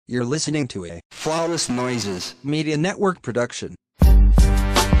You're listening to a Flawless Noises Media Network production.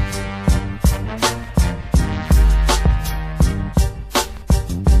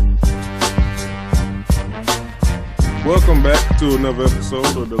 Welcome back to another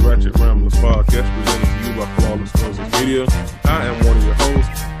episode of the Ratchet Ramblers podcast presented to you by Flawless Noises Media. I am one of your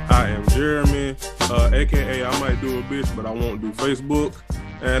hosts. I am Jeremy, aka I might do a bitch, but I won't do Facebook.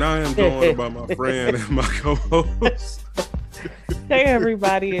 And I am joined by my friend and my co-host. Hey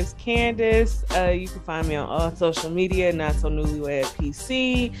everybody, it's Candace. You can find me on all social media, Not So Newlywed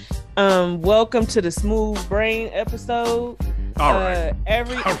PC. Welcome to the Smooth Brain episode. All right.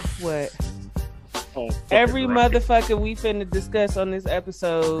 Every motherfucker we finna discuss on this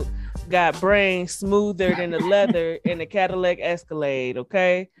episode got brains smoother than the leather in the Cadillac Escalade,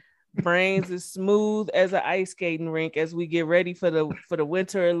 okay? Brains is smooth as an ice skating rink as we get ready for the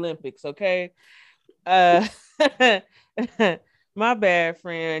Winter Olympics, okay? My bad,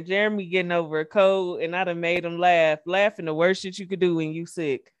 friend. Jeremy getting over a cold, and I done made him laugh. Laughing the worst shit you could do when you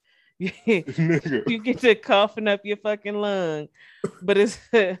sick. You get to coughing up your fucking lung, but it's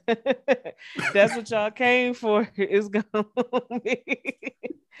that's what y'all came for. It's gonna be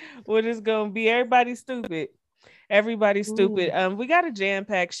what it's gonna be. Everybody's stupid. Everybody's stupid. We got a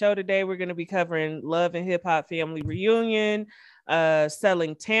jam-packed show today. We're gonna be covering Love and Hip Hop Family Reunion,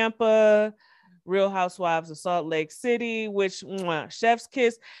 Selling Tampa, Real Housewives of Salt Lake City, which chef's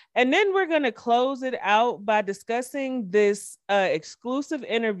kiss. And then we're going to close it out by discussing this exclusive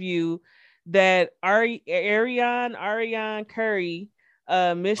interview that Ariane Curry,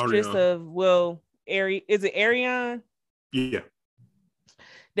 mistress of, is it Ariane? Yeah.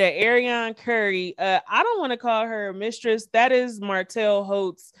 That Ariane Curry, I don't want to call her a mistress. That is Martell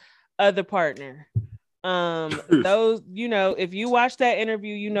Holt's other partner. Those, if you watch that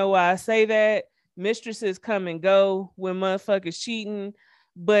interview, you know why I say that. Mistresses come and go when motherfuckers cheating,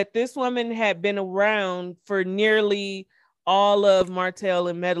 but this woman had been around for nearly all of Martell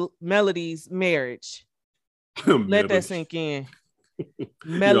and Melody's marriage. Let that sink in.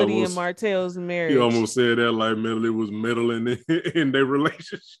 Melody and Martell's marriage. You almost said that like Melody was meddling in their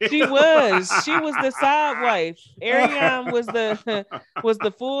relationship. She was the side wife. Ariane was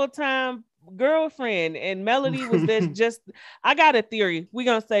the full-time girlfriend, and Melody was just. I got a theory. We're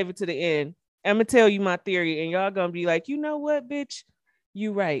gonna save it to the end. I'm gonna tell you my theory, and y'all gonna be like, you know what, bitch,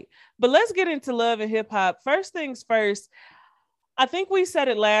 you right. But let's get into Love and Hip Hop. First things first. I think we said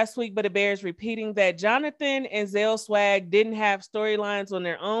it last week, but it bears repeating that Jonathan and Zell Swag didn't have storylines on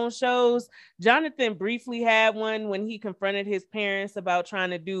their own shows. Jonathan briefly had one when he confronted his parents about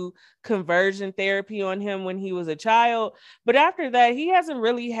trying to do conversion therapy on him when he was a child. But after that, he hasn't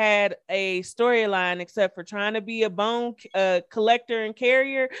really had a storyline except for trying to be a bone collector and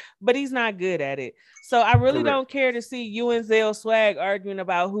carrier, but he's not good at it. So I really don't care to see you and Zell Swag arguing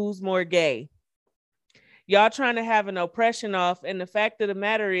about who's more gay. Y'all trying to have an oppression off, and the fact of the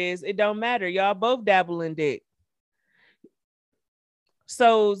matter is, it don't matter. Y'all both dabble in dick.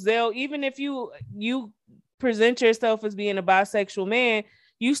 So, Zell, even if you present yourself as being a bisexual man,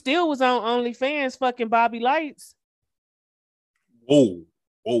 you still was on OnlyFans fucking Bobby Lights. Whoa.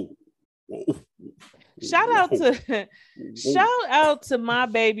 Shout out to my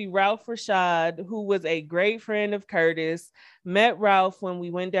baby Ralph Rashad, who was a great friend of Curtis. Met Ralph when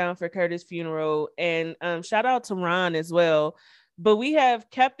we went down for Curtis' funeral, and shout out to Ron as well. But we have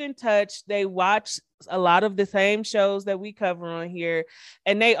kept in touch. They watch a lot of the same shows that we cover on here,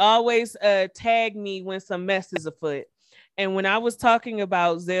 and they always tag me when some mess is afoot. And when I was talking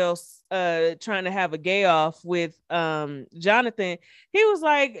about Zell trying to have a gay off with Jonathan, he was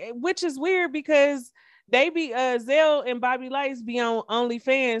like, which is weird because they be Zell and Bobby Lights be on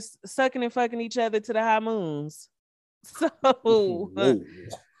OnlyFans sucking and fucking each other to the high moons. So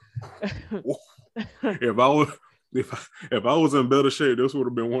if I was in better shape, this would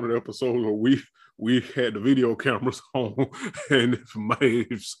have been one of the episodes where we had the video cameras on, and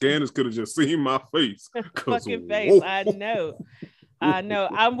if Scanners could have just seen my face. Fucking face. I know.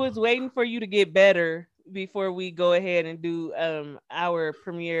 I was waiting for you to get better before we go ahead and do our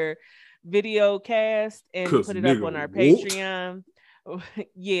premiere video cast and put it up on our Patreon.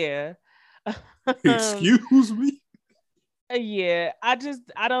 Yeah. Excuse me. Yeah, I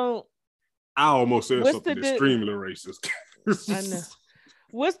don't. I almost said something extremely racist. I know.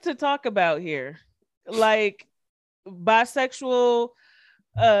 What's to talk about here? Like bisexual,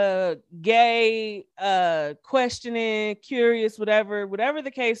 gay, questioning, curious, whatever the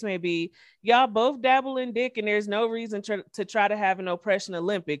case may be. Y'all both dabble in dick, and there's no reason to try to have an oppression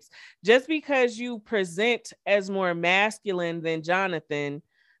Olympics. Just because you present as more masculine than Jonathan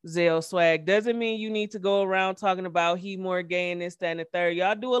Zell swag. Doesn't mean you need to go around talking about he more gay and this, that, and the third.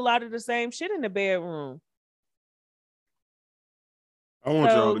 Y'all do a lot of the same shit in the bedroom. I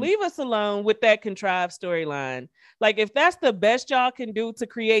want So y'all to leave us alone with that contrived storyline. Like, if that's the best y'all can do to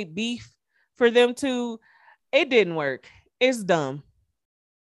create beef for them two, it didn't work. It's dumb.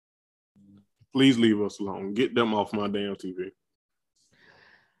 please leave us alone. Get them off my damn TV.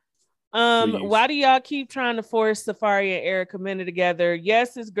 Please. Why do y'all keep trying to force Safari and Erica Mena together?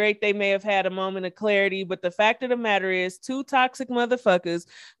 Yes, it's great they may have had a moment of clarity, but the fact of the matter is, two toxic motherfuckers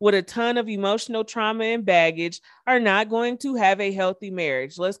with a ton of emotional trauma and baggage are not going to have a healthy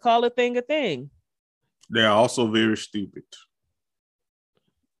marriage. Let's call a thing a thing. They're also very stupid.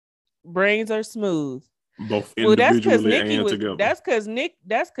 Brains are smooth. Both Well, that's because individually Nikki and was. together.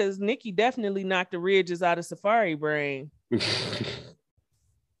 That's because Nikki definitely knocked the ridges out of Safari brain.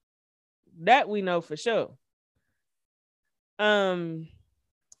 That we know for sure.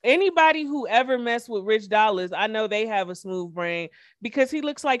 Anybody who ever messed with Rich Dollars, I know they have a smooth brain because he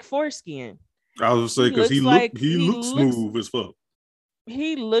looks like foreskin. I was gonna say because he looks smooth as fuck.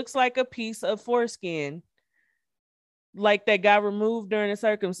 He looks like a piece of foreskin, like that got removed during a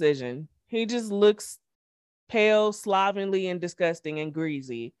circumcision. He just looks pale, slovenly, and disgusting and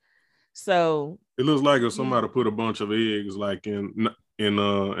greasy. So it looks like if somebody put a bunch of eggs like in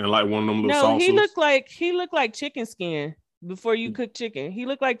like one of them little saucers. He looked like chicken skin before you cook chicken. He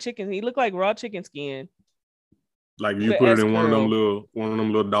looked like chicken. He looked like raw chicken skin. Like you put it in one of them little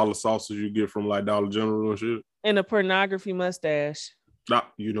dollar sauces you get from like Dollar General and shit. And a pornography mustache. Nah,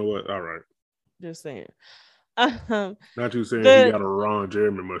 you know what? All right. Just saying. Not you saying he got a Ron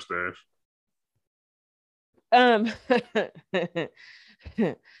Jeremy mustache. I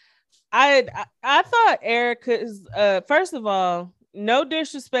thought Erica's first of all, no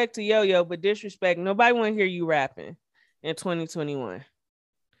disrespect to Yo-Yo, but disrespect. Nobody want to hear you rapping in 2021.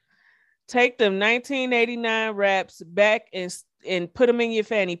 Take them 1989 raps back and put them in your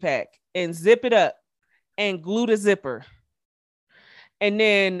fanny pack and zip it up and glue the zipper. And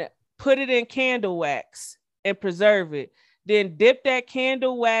then put it in candle wax and preserve it. Then dip that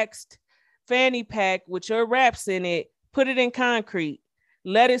candle waxed fanny pack with your raps in it, put it in concrete,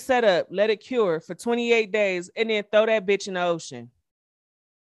 let it set up, let it cure for 28 days, and then throw that bitch in the ocean.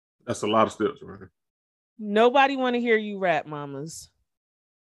 That's a lot of steps, man. Nobody want to hear you rap, mamas.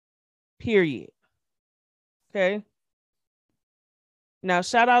 Period. Okay. Now,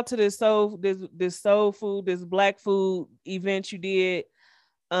 shout out to this soul food, this black food event you did.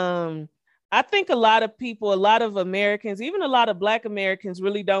 I think a lot of people, a lot of Americans, even a lot of Black Americans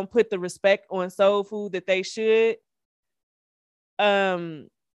really don't put the respect on soul food that they should.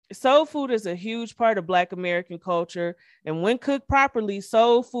 Soul food is a huge part of Black American culture. And when cooked properly,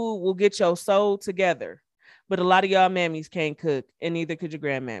 soul food will get your soul together. But a lot of y'all mammies can't cook, and neither could your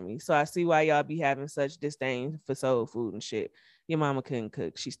grandmammy. So I see why y'all be having such disdain for soul food and shit. Your mama couldn't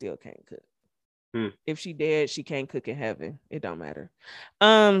cook. She still can't cook. If she dead, she can't cook in heaven. It don't matter.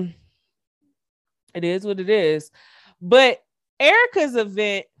 It is what it is. But Erica's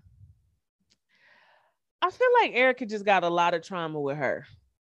event, I feel like Erica just got a lot of trauma with her.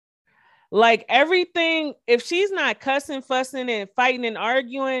 Like everything, if she's not cussing, fussing, and fighting and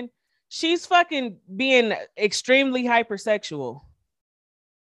arguing, she's fucking being extremely hypersexual.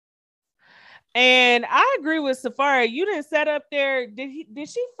 And I agree with Safari. You didn't set up there. Did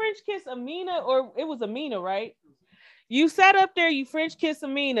she French kiss Amina, or it was Amina, right? You sat up there, you French kiss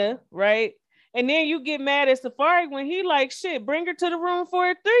Amina, right? And then you get mad at Safari when he like, shit, bring her to the room for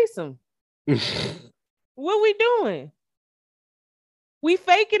a threesome. What we doing? We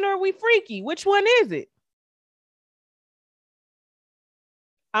faking or we freaky? Which one is it?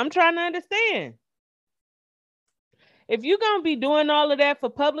 I'm trying to understand. If you're going to be doing all of that for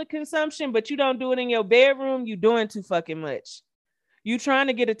public consumption, but you don't do it in your bedroom, you doing too fucking much. You trying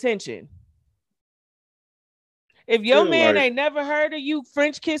to get attention. If your man ain't never heard of you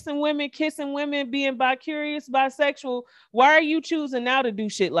French kissing women, being bi-curious, bisexual, why are you choosing now to do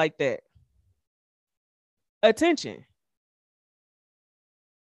shit like that? Attention.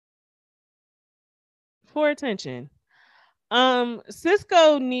 For attention.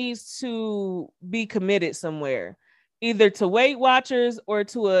 Cisco needs to be committed somewhere, either to Weight Watchers or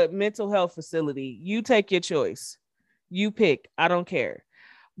to a mental health facility. You take your choice. You pick. I don't care.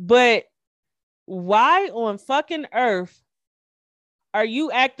 But why on fucking earth are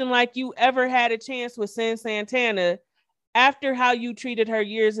you acting like you ever had a chance with Sin Santana after how you treated her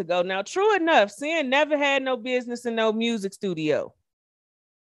years ago? Now, true enough, Sin never had no business in no music studio.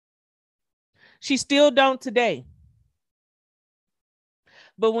 She still don't today.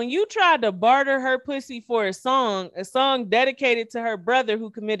 But when you tried to barter her pussy for a song dedicated to her brother who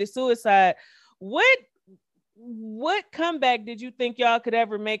committed suicide, what comeback did you think y'all could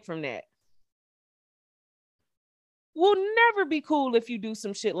ever make from that? We'll never be cool if you do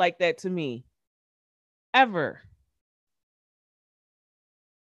some shit like that to me. Ever.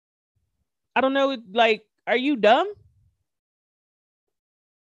 I don't know, like, are you dumb?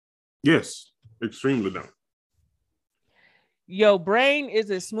 Yes, extremely dumb. Your brain is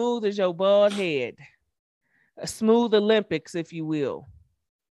as smooth as your bald head. A smooth Olympics, if you will.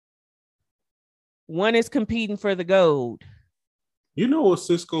 One is competing for the gold. You know what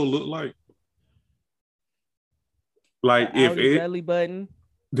Cisco looked like? Like if belly button.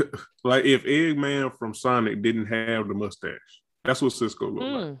 Like if Eggman from Sonic didn't have the mustache. That's what Cisco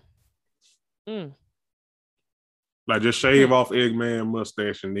looked like. Like just shave off Eggman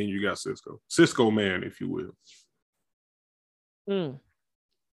mustache and then you got Cisco. Cisco man, if you will.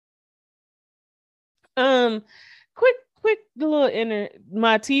 Quick little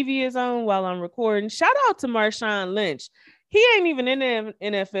my TV is on while I'm recording. Shout out to Marshawn Lynch. He ain't even in the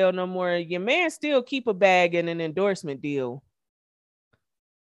NFL no more. Your man still keep a bag and an endorsement deal.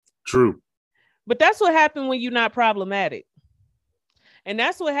 True. But that's what happened when you're not problematic. And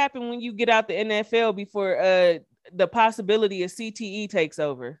that's what happened when you get out the NFL before the possibility of CTE takes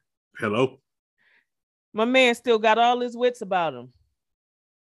over. Hello. My man still got all his wits about him.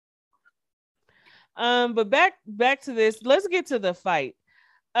 But back to this. Let's get to the fight.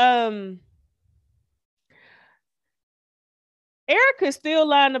 Erica's still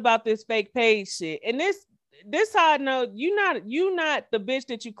lying about this fake page shit. And this how I know you not the bitch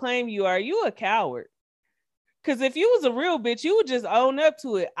that you claim you are. You a coward. Because if you was a real bitch, you would just own up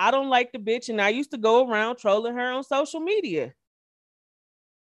to it. I don't like the bitch, and I used to go around trolling her on social media.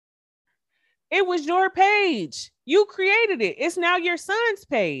 It was your page. You created it. It's now your son's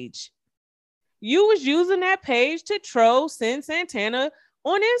page. You was using that page to troll Sin Santana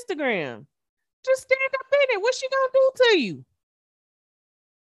on Instagram. Just stand up in it. What's she gonna do to you?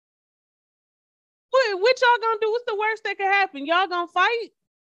 What y'all gonna do? What's the worst that could happen? Y'all gonna fight?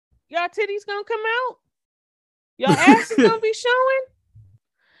 Y'all titties gonna come out? Y'all asses gonna be showing?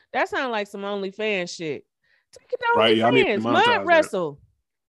 That sounds like some OnlyFans shit. Take it to OnlyFans. Mud wrestle.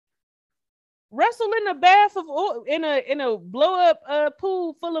 Wrestle in a bath of oil, in a blow up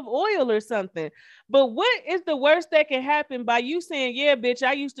pool full of oil or something. But what is the worst that can happen by you saying, yeah, bitch,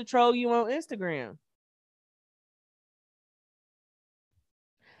 I used to troll you on Instagram?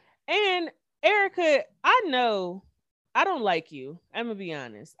 And Erica, I know I don't like you. I'm gonna be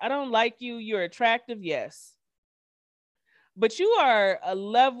honest. I don't like you. You're attractive, yes. But you are a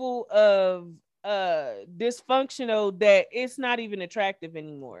level of dysfunctional that it's not even attractive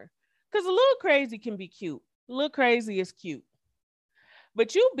anymore. Because a little crazy can be cute. A little crazy is cute.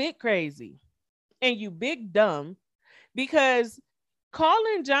 But you big crazy and you big dumb, because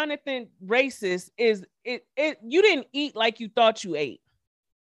calling Jonathan racist is it you didn't eat like you thought you ate.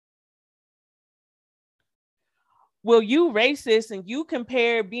 Well, you racist and you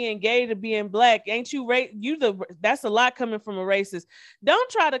compare being gay to being black. Ain't you that's a lot coming from a racist. Don't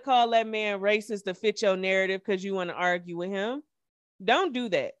try to call that man racist to fit your narrative because you want to argue with him. Don't do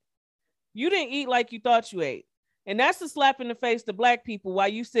that. You didn't eat like you thought you ate. And that's a slap in the face to black people while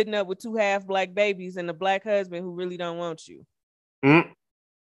you sitting up with 2 half black babies and a black husband who really don't want you.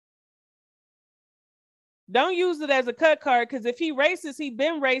 Don't use it as a cut card, because if he racist, he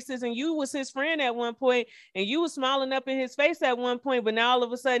been racist, and you was his friend at one point, and you was smiling up in his face at one point, but now all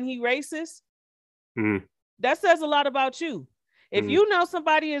of a sudden he racist. That says a lot about you. If you know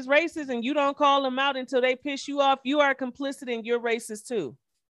somebody is racist and you don't call them out until they piss you off, you are complicit and you're racist too.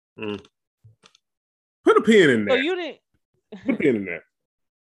 Put a pin in that. So you didn't put a pin in that,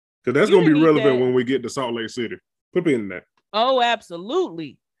 because that's gonna be relevant when we get to Salt Lake City. Put a pin in that. Oh,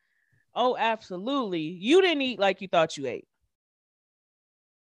 absolutely. Oh, absolutely. You didn't eat like you thought you ate.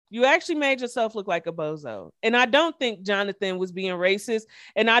 You actually made yourself look like a bozo. And I don't think Jonathan was being racist.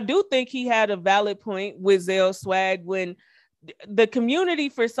 And I do think he had a valid point with Zell Swag when the community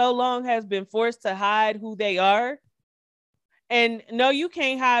for so long has been forced to hide who they are. And no, you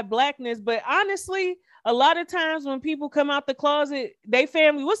can't hide blackness. But honestly, a lot of times when people come out the closet, they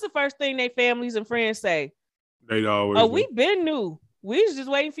family, what's the first thing they families and friends say? They always we been knew. We was just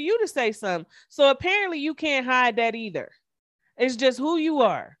waiting for you to say something. So apparently you can't hide that either. It's just who you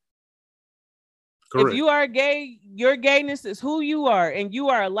are. Correct. If you are gay, your gayness is who you are, and you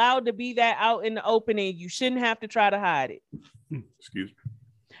are allowed to be that out in the open, and you shouldn't have to try to hide it. Excuse me.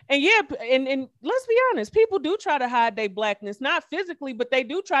 And yeah, and let's be honest, people do try to hide their blackness, not physically, but they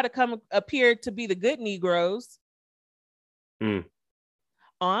do try to appear to be the good Negroes.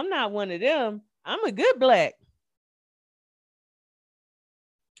 Oh, I'm not one of them. I'm a good black.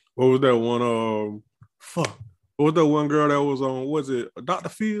 What was that one? Fuck. What was that one girl that was on? Was it Dr.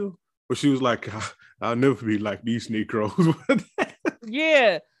 Phil? But she was like, I'll never be like these Negroes.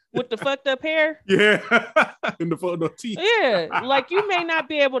 Yeah, with the fucked up hair. Yeah, and the fucked up teeth. Yeah, like you may not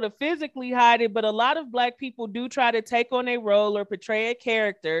be able to physically hide it, but a lot of black people do try to take on a role or portray a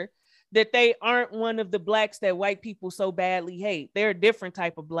character that they aren't one of the blacks that white people so badly hate. They're a different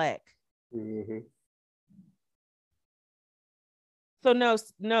type of black. Mm-hmm. So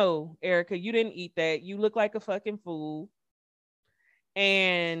no, Erica, you didn't eat that. You look like a fucking fool.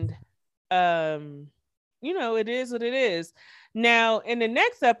 And it is what it is. Now, in the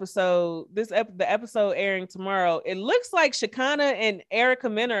next episode, the episode airing tomorrow, it looks like Shekinah and Erica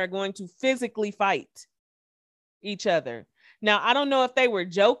Mena are going to physically fight each other. Now, I don't know if they were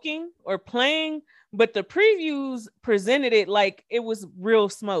joking or playing, but the previews presented it like it was real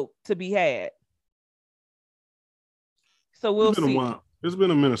smoke to be had. So we'll see. It's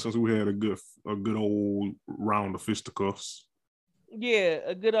been a minute since we had a good old round of fisticuffs. Yeah,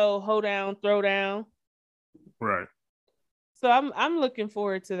 a good old hold down, throw down. Right. So I'm looking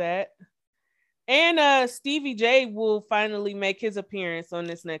forward to that. And Stevie J will finally make his appearance on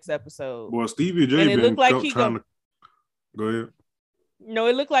this next episode. Well, Stevie J and it looked like go ahead. No,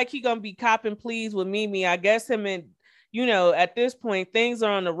 it looked like he gonna be copping pleas with Mimi. I guess him and at this point things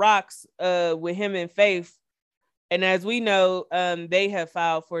are on the rocks with him and Faith. And as we know, they have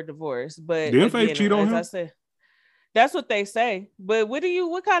filed for divorce. But didn't Faith cheat on him? I said, that's what they say. But what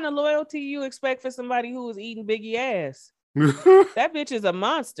kind of loyalty you expect for somebody who was eating Biggie ass? That bitch is a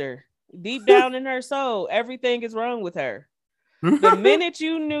monster. Deep down in her soul, everything is wrong with her. The minute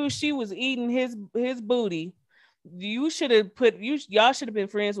you knew she was eating his booty, y'all should have been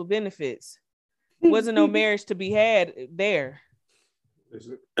friends with benefits. Wasn't no marriage to be had there.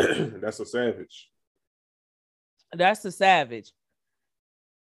 That's a savage. That's a savage.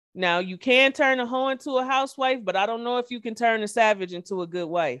 Now, you can turn a hoe into a housewife, but I don't know if you can turn a savage into a good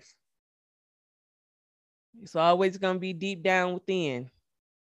wife. It's always going to be deep down within.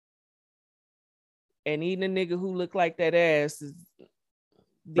 And eating a nigga who look like that ass is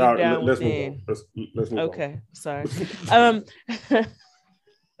deep down within. Let's move on. Okay, sorry.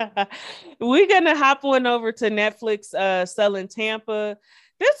 We're going to hop on over to Netflix selling Tampa.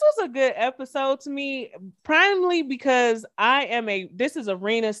 This was a good episode to me, primarily because this is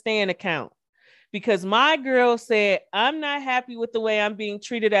Arena Stan account. Because my girl said, I'm not happy with the way I'm being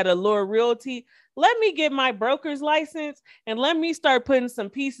treated at Allure Realty. Let me get my broker's license and let me start putting some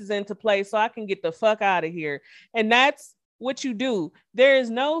pieces into place so I can get the fuck out of here. And that's what you do. There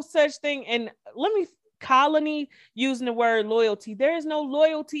is no such thing. And Colony using the word loyalty. There is no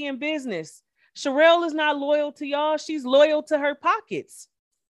loyalty in business. Sherelle is not loyal to y'all. She's loyal to her pockets.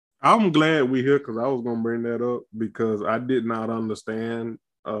 I'm glad we're here because I was going to bring that up because I did not understand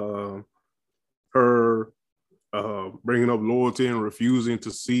her bringing up loyalty and refusing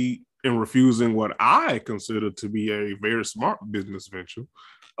what I consider to be a very smart business venture.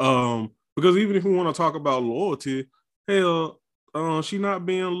 Because even if we want to talk about loyalty, hell, she not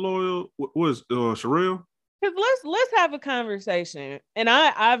being loyal. Was Sherelle? Because let's have a conversation. And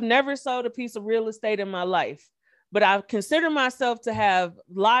I've never sold a piece of real estate in my life. But I consider myself to have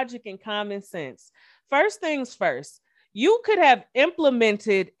logic and common sense. First things first, you could have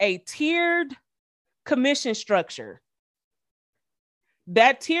implemented a tiered commission structure.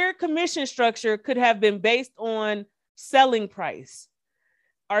 That tiered commission structure could have been based on selling price.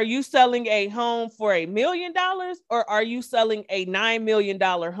 Are you selling a home for $1 million or are you selling a $9 million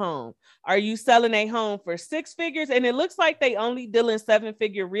home? Are you selling a home for 6 figures? And it looks like they only deal in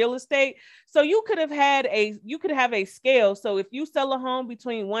 7-figure real estate. So you could have a scale. So if you sell a home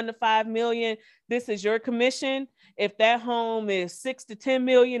between 1 to 5 million, this is your commission. If that home is 6 to 10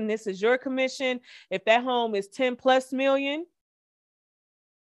 million, this is your commission. If that home is 10 plus million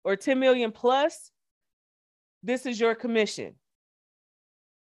or 10 million plus, this is your commission.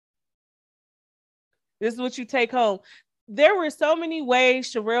 This is what you take home. There were so many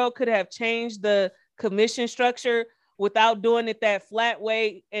ways Sherelle could have changed the commission structure without doing it that flat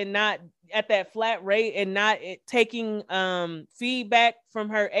way and not at that flat rate and not taking feedback from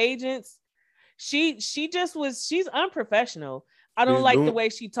her agents. She's unprofessional. I don't like the way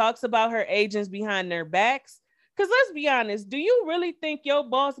she talks about her agents behind their backs. Because let's be honest, do you really think your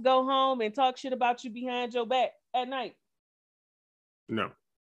boss go home and talk shit about you behind your back at night? No.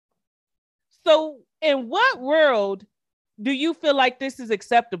 So in what world do you feel like this is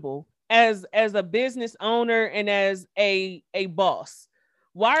acceptable as a business owner and as a boss?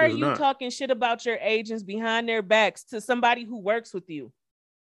 Why are you talking shit about your agents behind their backs to somebody who works with you?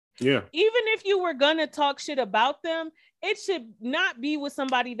 Yeah. Even if you were gonna talk shit about them, it should not be with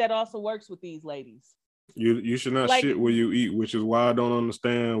somebody that also works with these ladies. You should not Like- shit where you eat, which is why I don't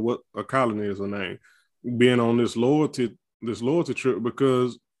understand what a colony is her name. Being on this loyalty trip,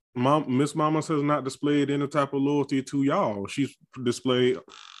 because Miss Mamas has not displayed any type of loyalty to y'all. She's displayed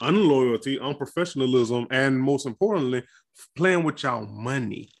unloyalty, unprofessionalism, and most importantly, playing with y'all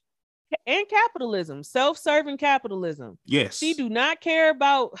money. And capitalism, self-serving capitalism. Yes. She do not care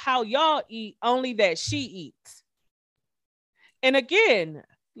about how y'all eat, only that she eats. And again,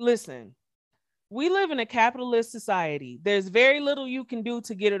 listen, we live in a capitalist society. There's very little you can do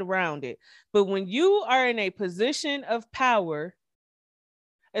to get it around it. But when you are in a position of power,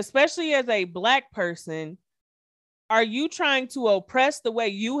 especially as a Black person, are you trying to oppress the way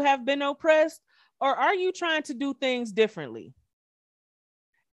you have been oppressed, or are you trying to do things differently?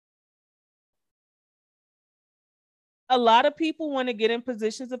 A lot of people want to get in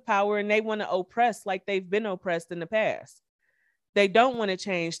positions of power and they want to oppress like they've been oppressed in the past. They don't want to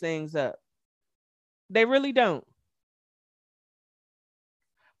change things up. They really don't.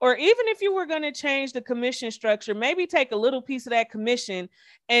 Or even if you were going to change the commission structure, maybe take a little piece of that commission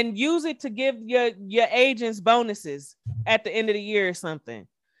and use it to give your agents bonuses at the end of the year or something.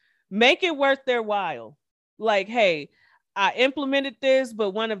 Make it worth their while. Like, hey, I implemented this,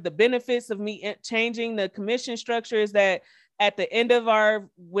 but one of the benefits of me changing the commission structure is that at the end of our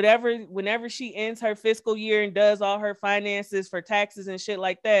whenever she ends her fiscal year and does all her finances for taxes and shit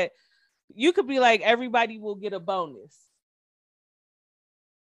like that, you could be like, everybody will get a bonus.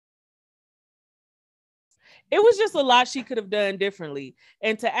 It was just a lot she could have done differently.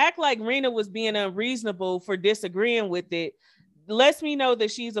 And to act like Rena was being unreasonable for disagreeing with it lets me know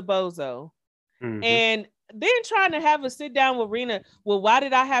that she's a bozo. Mm-hmm. And then trying to have a sit down with Rena, well, why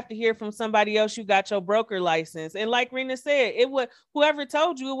did I have to hear from somebody else you got your broker license? And like Rena said, it was whoever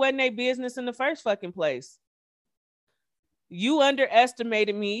told you it wasn't their business in the first fucking place. You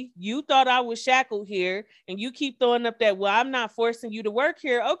underestimated me. You thought I was shackled here, and you keep throwing up that, well, I'm not forcing you to work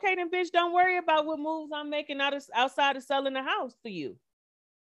here. Okay, then, bitch, don't worry about what moves I'm making outside of selling the house for you.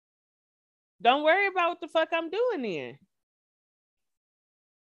 Don't worry about what the fuck I'm doing then.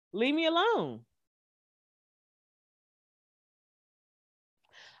 Leave me alone.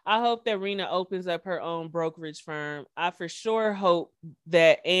 I hope that Rena opens up her own brokerage firm. I for sure hope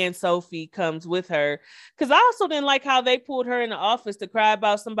that Ann Sophie comes with her, because I also didn't like how they pulled her in the office to cry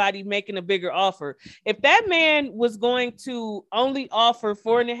about somebody making a bigger offer. If that man was going to only offer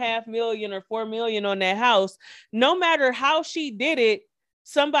 $4.5 million or $4 million on that house, no matter how she did it,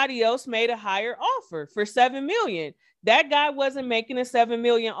 somebody else made a higher offer for $7 million. That guy wasn't making a $7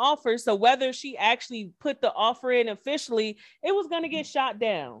 million offer. So whether she actually put the offer in officially, it was going to get shot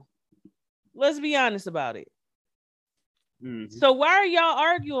down. Let's be honest about it. Mm-hmm. So why are y'all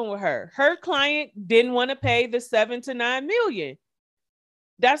arguing with her? Her client didn't want to pay the $7 to $9 million.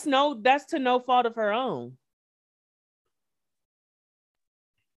 That's to no fault of her own.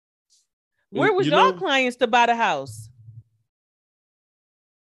 Where was y'all clients to buy the house?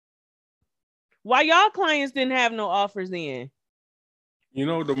 Why y'all clients didn't have no offers in? You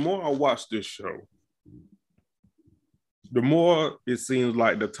know, the more I watch this show, the more it seems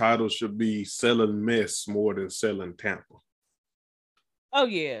like the title should be Selling Mess more than Selling Tampa. Oh,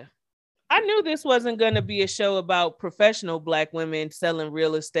 yeah. I knew this wasn't going to be a show about professional Black women selling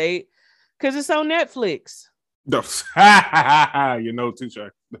real estate because it's on Netflix. You know,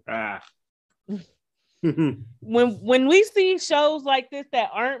 teacher. When we see shows like this that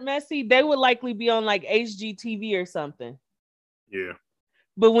aren't messy, they would likely be on like HGTV or something. Yeah.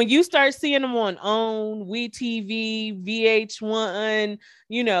 But when you start seeing them on OWN, WeTV, VH1,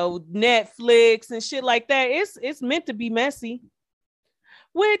 you know, Netflix and shit like that, it's meant to be messy.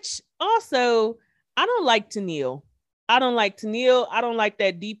 Which also, I don't like Tenille. I don't like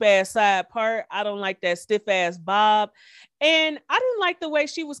that deep ass side part. I don't like that stiff ass bob. And I didn't like the way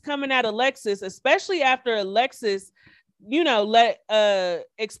she was coming at Alexis, especially after Alexis, you know,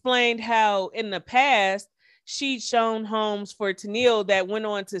 explained how in the past she'd shown homes for Tenille that went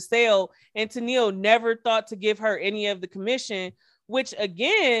on to sell, and Tenille never thought to give her any of the commission, which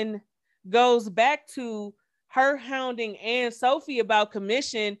again goes back to her hounding Ann Sophie about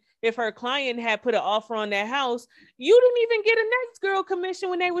commission. If her client had put an offer on that house, you didn't even get a next girl commission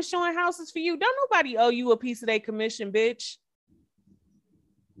when they were showing houses for you. Don't nobody owe you a piece of their commission, bitch.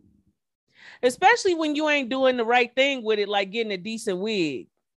 Especially when you ain't doing the right thing with it, like getting a decent wig.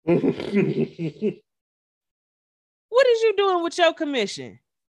 What is you doing with your commission?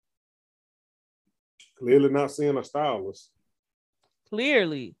 Clearly not seeing a stylist.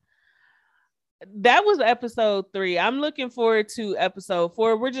 Clearly. that was episode 3. I'm looking forward to episode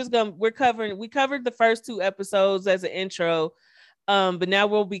 4. We covered the first 2 episodes as an intro. But now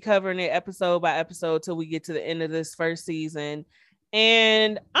we'll be covering it episode by episode till we get to the end of this first season.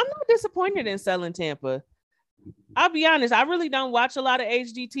 And I'm not disappointed in Selling Tampa. I'll be honest, I really don't watch a lot of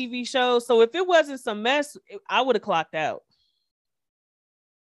HGTV shows. So if it wasn't some mess, I would have clocked out.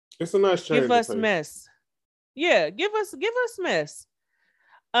 It's a nice change. Give us mess. Yeah, give us mess.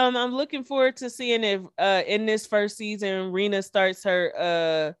 I'm looking forward to seeing if in this first season Rena starts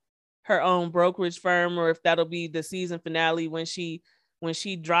her own brokerage firm, or if that'll be the season finale when she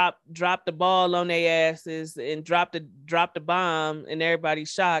dropped the ball on their asses and dropped the bomb and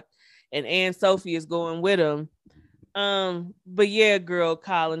everybody's shocked, and Anne Sophie is going with them. But yeah, girl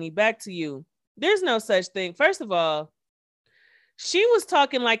Colony, back to you. There's no such thing. First of all, she was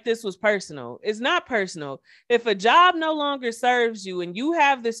talking like this was personal. It's not personal. If a job no longer serves you and you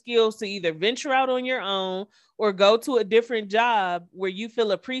have the skills to either venture out on your own or go to a different job where you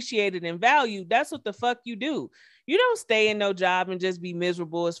feel appreciated and valued, that's what the fuck you do. You don't stay in no job and just be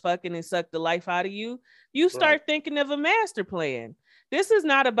miserable as fucking and suck the life out of you. You start thinking of a master plan. This is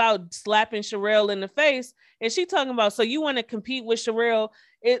not about slapping Sherelle in the face. And she talking about, so you want to compete with Sherelle?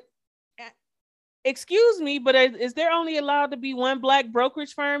 Excuse me, but is there only allowed to be one black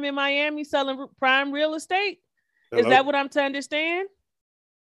brokerage firm in Miami selling prime real estate? Hello? Is that what I'm to understand?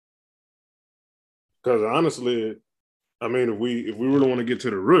 Because honestly, I mean, if we really want to get to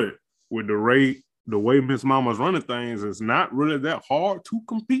the root with the way Miss Mama's running things, it's not really that hard to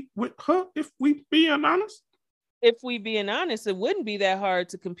compete with her. If we being honest. If we being honest, it wouldn't be that hard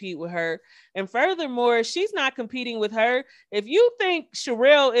to compete with her. And furthermore, she's not competing with her. If you think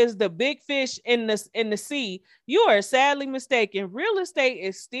Sherelle is the big fish in the sea, you are sadly mistaken. Real estate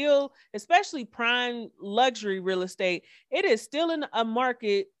is still, especially prime luxury real estate, it is still in a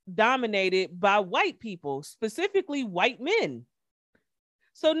market dominated by white people, specifically white men.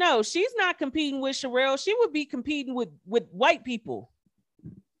 So no, she's not competing with Sherelle. She would be competing with white people.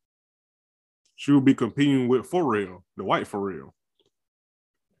 She would be competing with Pharrell, the white Pharrell.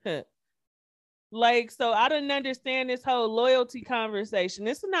 Like, so I didn't understand this whole loyalty conversation.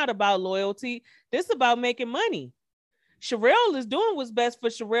 This is not about loyalty. This is about making money. Sherelle is doing what's best for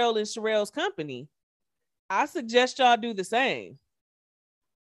Sherelle and Sherelle's company. I suggest y'all do the same.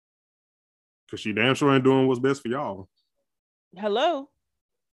 Because she damn sure ain't doing what's best for y'all. Hello?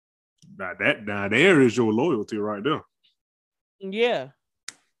 Now there is your loyalty right there. Yeah.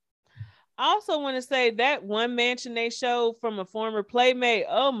 I also want to say that one mansion they showed from a former Playmate,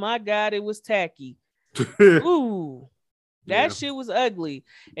 oh my God, it was tacky. Ooh, that shit was ugly.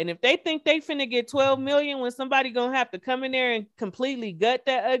 And if they think they finna get 12 million when somebody gonna have to come in there and completely gut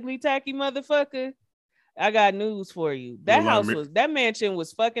that ugly tacky motherfucker, I got news for you. That mansion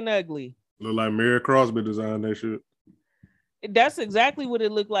was fucking ugly. Look like Mary Crosby designed that shit. That's exactly what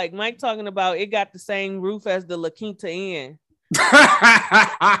it looked like. Mike talking about it got the same roof as the La Quinta Inn.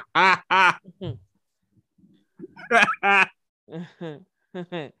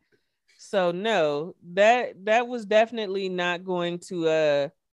 So no, that was definitely not going to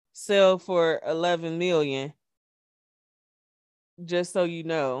sell for 11 million. Just so you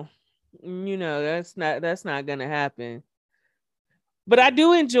know, that's not gonna happen. But I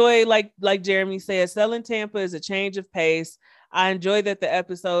do enjoy, like Jeremy said, Selling Tampa is a change of pace. I enjoy that the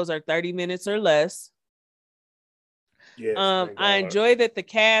episodes are 30 minutes or less. Yes, I enjoy that the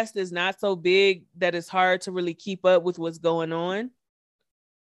cast is not so big that it's hard to really keep up with what's going on.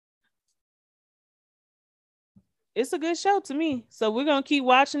 It's a good show to me. So we're going to keep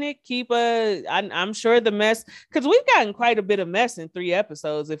watching it. I'm sure the mess, because we've gotten quite a bit of mess in 3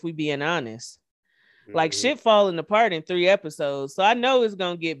 episodes, if we being honest. Mm-hmm. Like shit falling apart in 3 episodes. So I know it's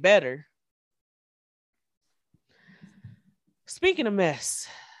going to get better. Speaking of mess,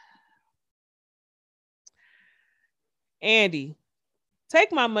 Andy,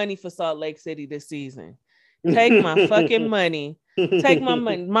 take my money for Salt Lake City this season. Take my fucking money. Take my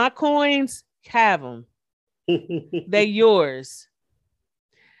money. My coins, have them. They're yours.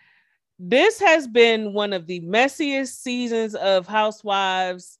 This has been one of the messiest seasons of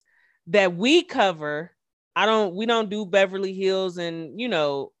Housewives that we cover. We don't do Beverly Hills and,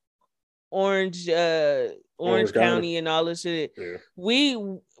 Orange County and all this shit. Yeah.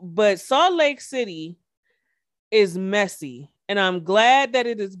 But Salt Lake City is messy, and I'm glad that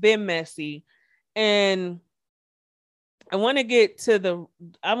it has been messy. And I want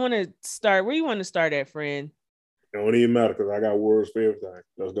to start where you want to start at, friend. It don't even matter because I got words for everything.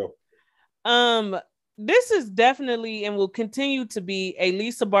 Let's go. This is definitely and will continue to be a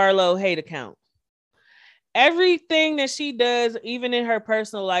Lisa Barlow hate account. Everything that she does, even in her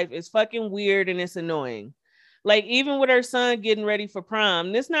personal life, is fucking weird and it's annoying. Like, even with her son getting ready for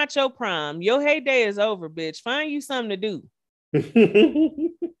prom, this not your prom. Your heyday is over, bitch. Find you something to do.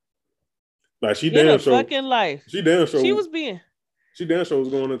 Like she Get damn a sure. fucking life. She damn sure. She was being. She damn sure was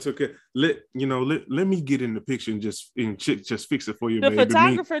going into let me get in the picture and just fix it for you, The baby.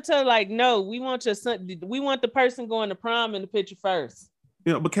 photographer told like, no, we want your son. We want the person going to prom in the picture first.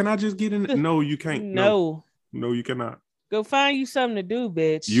 Yeah, but can I just get in? No, you can't. No, you cannot. Go find you something to do,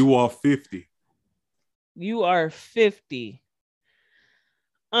 bitch. You are 50. You are 50.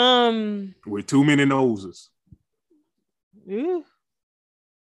 With too many noses. Yeah.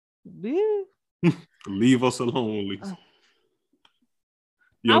 Leave us alone, Lisa.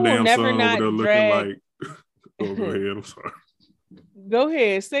 I will never not drag. Oh, go ahead. I'm sorry. Go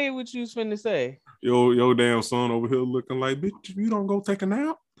ahead. Say what you was finna say. Your damn son over here looking like, bitch, you don't go take a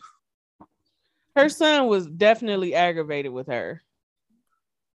nap. Her son was definitely aggravated with her.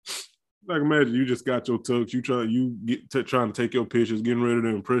 Like, imagine you just got your tux, trying to take your pictures, getting ready to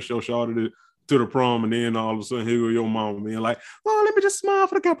impress your shawty to the prom, and then all of a sudden here go your mama being like, oh, let me just smile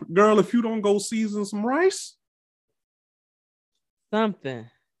for the camera. Girl, if you don't go season some rice. Something.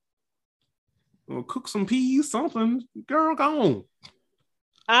 Or cook some peas, something. Girl, go on.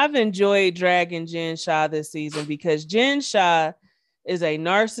 I've enjoyed dragging Jen Shah this season because Jen Shah is a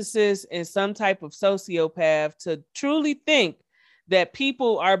narcissist and some type of sociopath to truly think that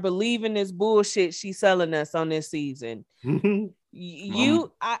people are believing this bullshit she's selling us on this season. Mama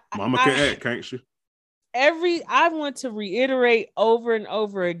can act, can't she? I want to reiterate over and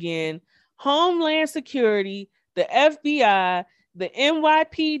over again, Homeland Security, the FBI, the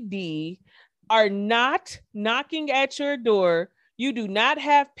NYPD are not knocking at your door. You do not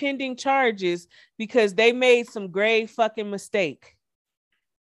have pending charges because they made some grave fucking mistake.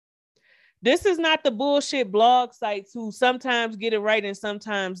 This is not the bullshit blog sites who sometimes get it right and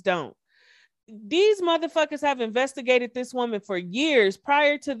sometimes don't. These motherfuckers have investigated this woman for years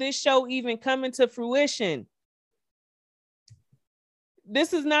prior to this show even coming to fruition.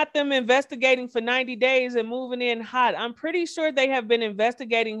 This is not them investigating for 90 days and moving in hot. I'm pretty sure they have been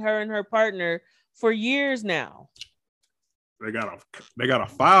investigating her and her partner for years now. They got a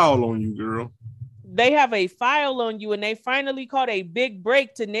file on you, girl. They have a file on you, and they finally caught a big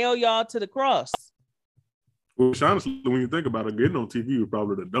break to nail y'all to the cross. Which honestly, when you think about it, getting on TV was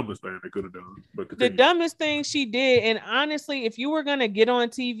probably the dumbest thing they could have done. But the dumbest thing she did, and honestly, if you were gonna get on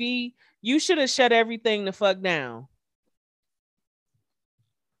TV, you should have shut everything the fuck down.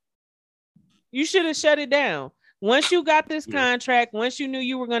 You should have shut it down. Once you got this contract, once you knew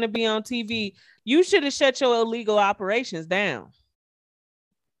you were going to be on TV, you should have shut your illegal operations down.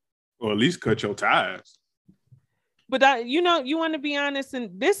 Or at least cut your ties. But you want to be honest,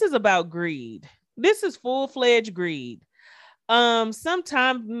 and this is about greed. This is full-fledged greed.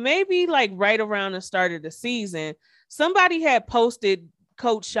 Sometime maybe like right around the start of the season, somebody had posted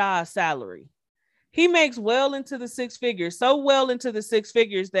Coach Shah's salary. He makes well into the six figures, so well into the six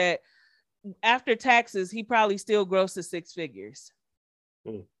figures that after taxes, he probably still grosses six figures.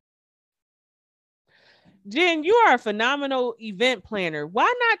 Jen, you are a phenomenal event planner.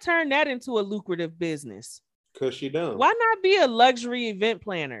 Why not turn that into a lucrative business? Because she done. Why not be a luxury event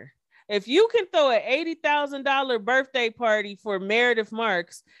planner? If you can throw an $80,000 birthday party for Meredith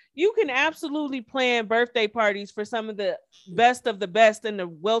Marks, you can absolutely plan birthday parties for some of the best and the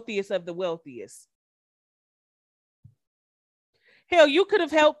wealthiest of the wealthiest. Hell, you could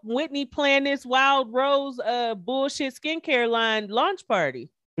have helped Whitney plan this Wild Rose bullshit skincare line launch party.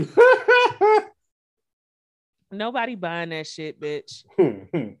 Nobody buying that shit, bitch.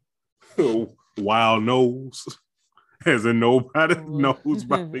 Wild nose. As in nobody knows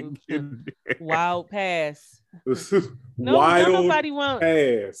about the Wild pass. Nobody want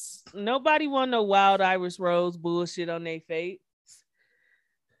pass. Nobody want no Wild Irish Rose bullshit on their face.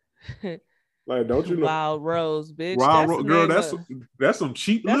 Like, don't you know? Wild Rose, bitch. Wild girl, that's some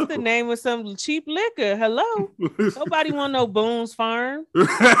cheap liquor. That's the name of some cheap liquor. Hello. Nobody want no Boone's Farm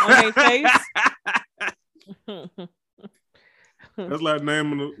on their face. That's like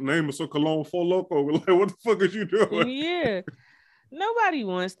name of some Cologne for Loco. Like, what the fuck is you doing? Yeah. Nobody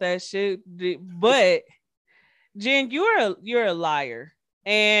wants that shit. But Jen, you're a liar.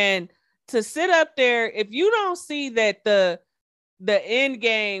 And to sit up there, if you don't see that the end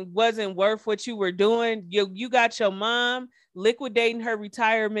game wasn't worth what you were doing, you got your mom liquidating her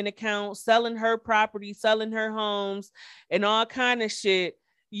retirement account, selling her property, selling her homes, and all kind of shit.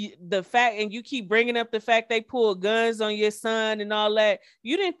 the fact, and you keep bringing up the fact they pulled guns on your son and all that.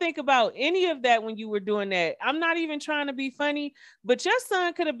 You didn't think about any of that when you were doing that. I'm not even trying to be funny, but your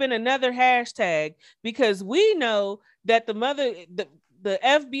son could have been another hashtag, because we know that the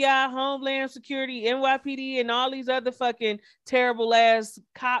FBI, Homeland Security, NYPD, and all these other fucking terrible ass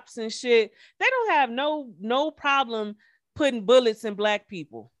cops and shit, they don't have no problem putting bullets in black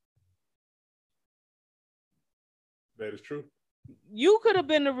people. That is true. You could have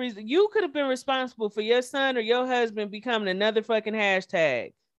been the reason. You could have been responsible for your son or your husband becoming another fucking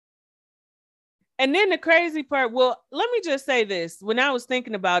hashtag. And then the crazy part, well, let me just say this. When I was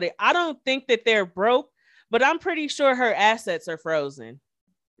thinking about it, I don't think that they're broke, but I'm pretty sure her assets are frozen.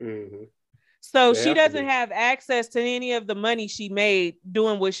 Mm-hmm. So she doesn't have access to any of the money she made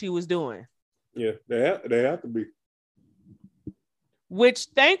doing what she was doing. Yeah, they have to be. Which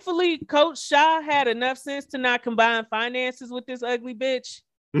thankfully, Coach Shaw had enough sense to not combine finances with this ugly bitch.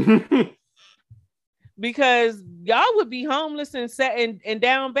 Because y'all would be homeless and set and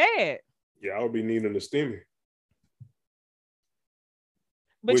down bad. Yeah, I would be needing a stimmy.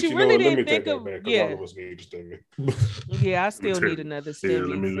 But which, you really didn't think of all of us need a stimmy. Yeah, I still need another stimmy.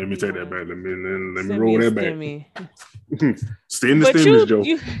 Yeah, let me take that back. Let me roll that back. Send the but stimmies, Joe.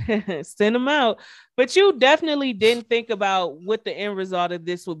 You send them out. But you definitely didn't think about what the end result of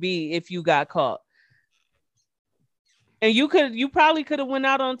this would be if you got caught. And you probably could have went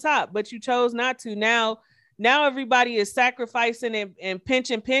out on top, but you chose not to. Now everybody is sacrificing and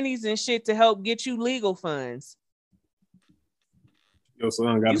pinching pennies and shit to help get you legal funds. Your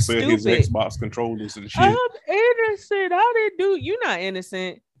son got to sell his Xbox controllers and shit. I'm innocent. I didn't do. You're not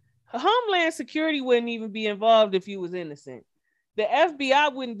innocent. Homeland Security wouldn't even be involved if you was innocent. The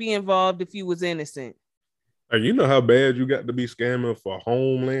FBI wouldn't be involved if you was innocent. Hey, you know how bad you got to be scamming for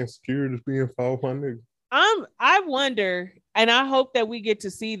Homeland Security to be involved, my nigga? I wonder, and I hope that we get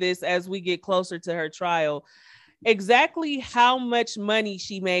to see this as we get closer to her trial, exactly how much money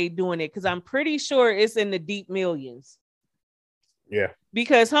she made doing it, because I'm pretty sure it's in the deep millions. Yeah.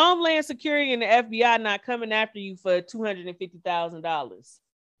 Because Homeland Security and the FBI not coming after you for $250,000.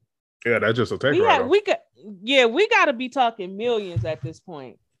 Yeah, that's just a take right. We got to be talking millions at this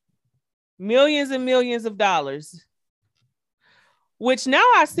point. Millions and millions of dollars. Which now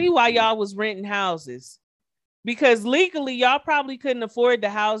I see why y'all was renting houses. Because legally, y'all probably couldn't afford the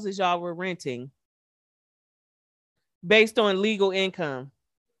houses y'all were renting based on legal income.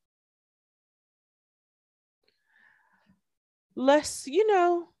 Let's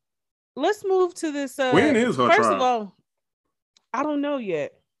move to this. When is her first trial? Of all, I don't know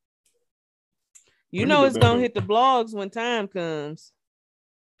yet. You know it's going to hit the blogs when time comes.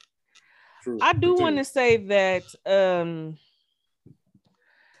 True. I do want to say that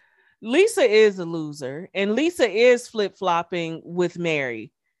Lisa is a loser, and Lisa is flip-flopping with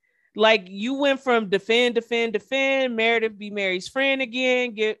Mary. Like, you went from defend, Meredith be Mary's friend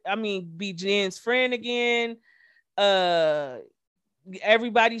again, be Jen's friend again.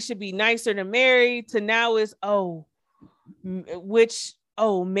 Everybody should be nicer to Mary, to now is,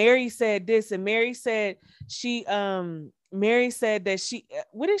 Mary said this, and Mary said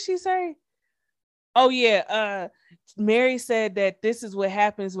what did she say? Oh yeah, Mary said that this is what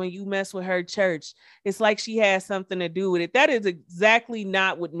happens when you mess with her church. It's like she has something to do with it. That is exactly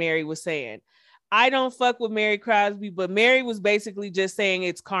not what Mary was saying. I don't fuck with Mary Crosby, but Mary was basically just saying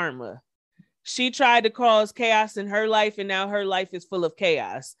it's karma. She tried to cause chaos in her life, and now her life is full of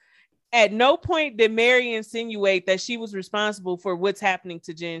chaos. At no point did Mary insinuate that she was responsible for what's happening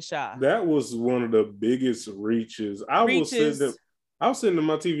to Jen Shah. That was one of the biggest reaches. I was sitting in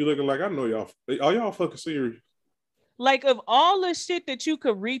my TV looking like, I know y'all. Are y'all fucking serious? Like, of all the shit that you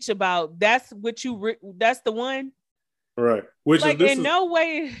could reach about, that's the one. Right. Which like, is no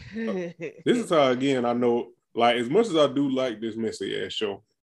way. This is how, again, I know, like, as much as I do like this messy ass show,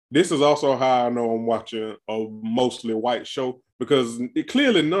 this is also how I know I'm watching a mostly white show, because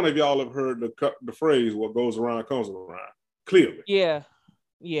clearly none of y'all have heard the phrase, what goes around comes around. Clearly. Yeah.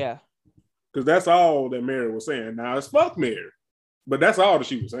 Yeah. Because that's all that Mary was saying. Now, it's fuck Mary, but that's all that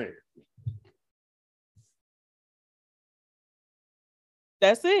she was saying.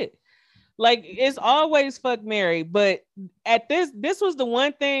 That's it. Like, it's always fuck Mary, but at this was the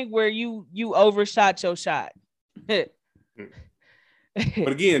one thing where you overshot your shot. But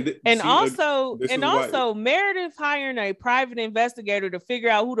again, also Meredith hiring a private investigator to figure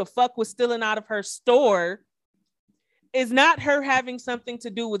out who the fuck was stealing out of her store is not her having something to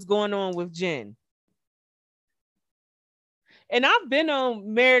do with what's going on with Jen. And I've been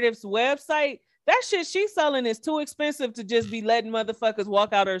on Meredith's website. That shit she's selling is too expensive to just be letting motherfuckers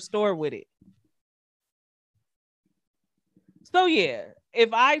walk out her store with it. So yeah,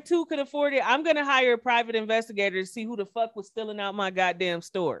 if I too could afford it, I'm gonna hire a private investigator to see who the fuck was stealing out my goddamn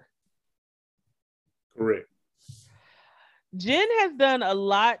store. Correct. Jen has done a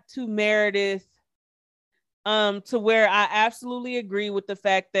lot to Meredith, to where I absolutely agree with the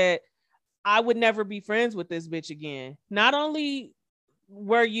fact that I would never be friends with this bitch again. Not only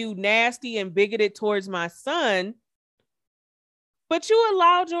were you nasty and bigoted towards my son, but you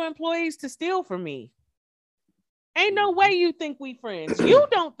allowed your employees to steal from me. Ain't no way you think we friends. You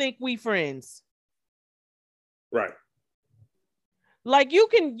don't think we friends. Right. Like you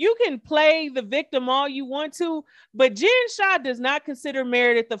can play the victim all you want to, but Jen Shah does not consider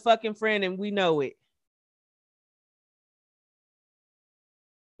Meredith a fucking friend, and we know it.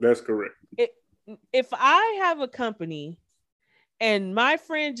 That's correct. If I have a company and my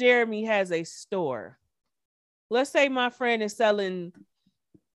friend Jeremy has a store, let's say my friend is selling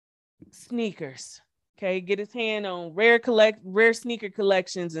sneakers. Okay, get his hand on rare sneaker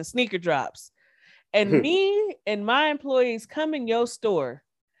collections and sneaker drops. And me and my employees come in your store,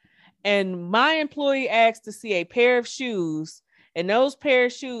 and my employee asks to see a pair of shoes, and those pair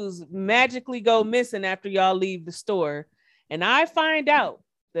of shoes magically go missing after y'all leave the store. And I find out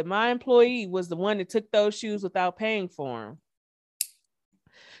that my employee was the one that took those shoes without paying for them.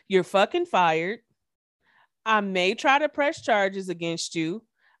 You're fucking fired. I may try to press charges against you.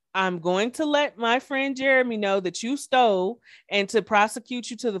 I'm going to let my friend Jeremy know that you stole and to prosecute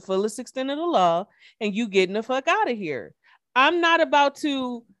you to the fullest extent of the law, and you getting the fuck out of here. I'm not about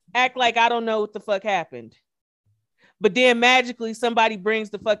to act like I don't know what the fuck happened. But then magically somebody brings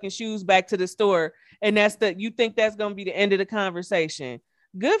the fucking shoes back to the store, and you think that's going to be the end of the conversation.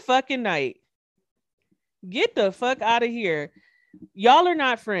 Good fucking night. Get the fuck out of here. Y'all are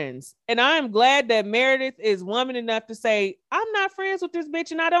not friends. And I'm glad that Meredith is woman enough to say, I'm not friends with this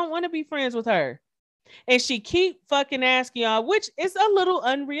bitch and I don't want to be friends with her. And she keep fucking asking y'all, which is a little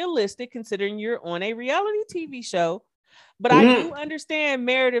unrealistic considering you're on a reality TV show. But I do understand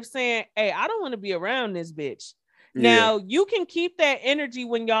Meredith saying, hey, I don't want to be around this bitch. Yeah. Now, you can keep that energy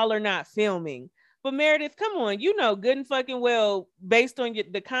when y'all are not filming. But Meredith, come on, you know good and fucking well, based on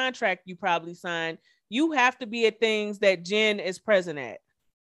the contract you probably signed, you have to be at things that Jen is present at.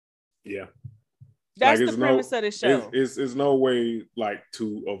 Yeah. That's like the premise of the show. It's no way like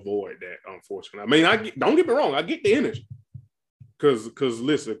to avoid that, unfortunately. I mean, don't get me wrong, I get the energy. Cause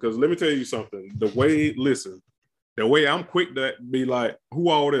let me tell you something. The way I'm quick to be like, who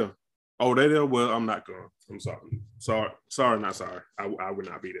all there? Oh, they there? Well, I'm not going. I'm sorry. Sorry, not sorry. I would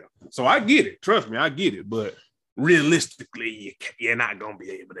not be there. So I get it. Trust me, I get it. But realistically, you're not going to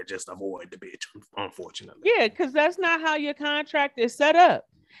be able to just avoid the bitch, unfortunately. Yeah, because that's not how your contract is set up.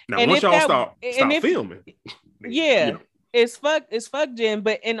 Now, and once y'all start filming. Yeah, you know. It's fuck Jen.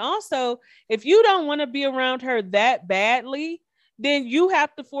 But, and also, if you don't want to be around her that badly, then you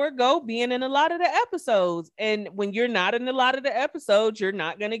have to forego being in a lot of the episodes. And when you're not in a lot of the episodes, you're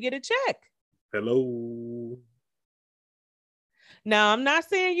not going to get a check. Hello. Now, I'm not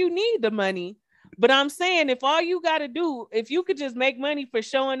saying you need the money, but I'm saying if all you got to do, if you could just make money for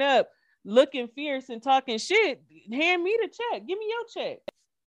showing up, looking fierce and talking shit, hand me the check. Give me your check.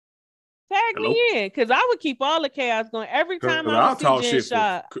 Tag me in, because I would keep all the chaos going every time I would see Jen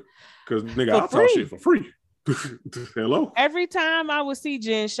Shah. Because nigga, I'll talk shit for free. Hello. Every time I would see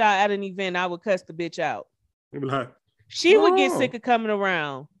Jen Shah at an event, I would cuss the bitch out. Like, she would get sick of coming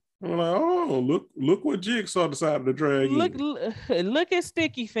around. I'm like, oh, look what Jigsaw decided to drag look at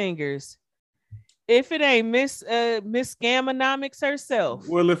Sticky Fingers. If it ain't Miss Scamonomics herself.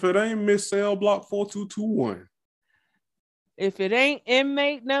 Well, if it ain't Miss Cell Block 4221. If it ain't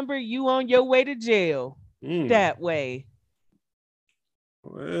inmate number, you on your way to jail. That way.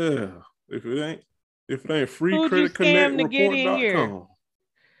 Well, if it ain't free Who'd credit connect to get in here?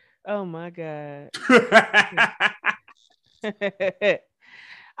 Oh my God.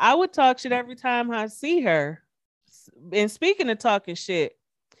 I would talk shit every time I see her. And speaking of talking shit,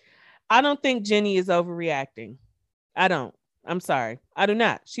 I don't think Jenny is overreacting. I don't. I'm sorry. I do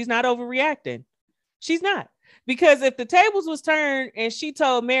not. She's not overreacting. She's not. Because if the tables was turned and she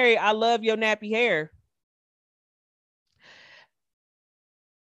told Mary, I love your nappy hair.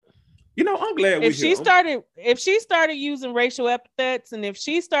 You know, I'm glad if she started using racial epithets, and if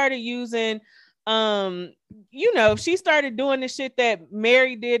she started using if she started doing the shit that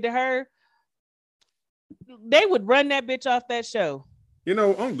Mary did to her, they would run that bitch off that show. You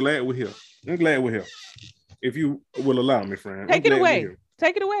know, I'm glad we're here. If you will allow me, friend. Take it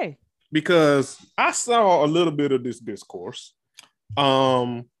away. Because I saw a little bit of this discourse.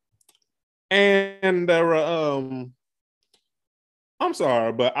 And there are I'm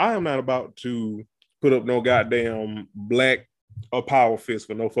sorry, but I am not about to put up no goddamn black a power fist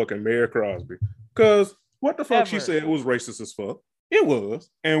for no fucking Mary Crosby. Because what the fuck she Ever. said was racist as fuck. It was.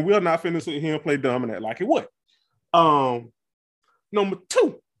 And we're not finna sit here and play dumb and act like it was. Number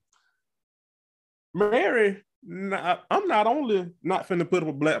two, Mary, I'm not only not finna put up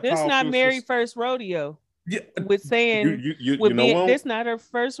a black This power not fist Mary's first rodeo. Yeah, With saying you know what? this not her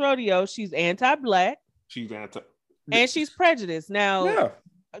first rodeo. She's anti-black She's anti, and she's prejudiced. Now, yeah.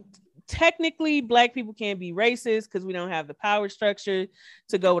 technically, black people can't be racist because we don't have the power structure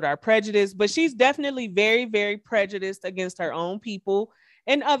to go with our prejudice. But she's definitely very, very prejudiced against her own people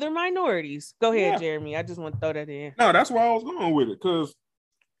and other minorities. Go ahead, Yeah. Jeremy. I just want to throw that in. No, that's why I was going with it. Because,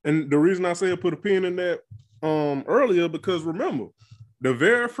 and the reason I said put a pin in that earlier, because remember, the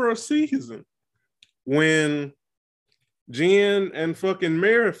very first season, when Jen and fucking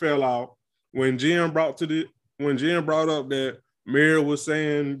Mary fell out, when Jen brought up that Mary was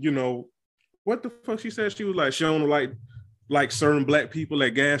saying, you know, what the fuck she said? She was like showing like certain black people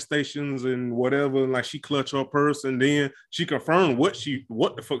at gas stations and whatever, and like she clutched her purse, and then she confirmed what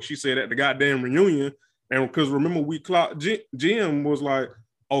the fuck she said at the goddamn reunion. And because remember, we clocked Jen was like,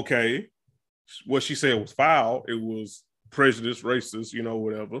 okay, what she said was foul. It was prejudice, racist, you know,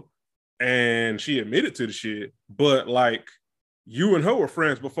 whatever. And she admitted to the shit, but like you and her were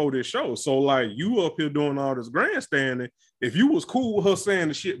friends before this show. So like you up here doing all this grandstanding. If you was cool with her saying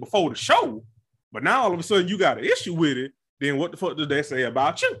the shit before the show, but now all of a sudden you got an issue with it, then what the fuck did they say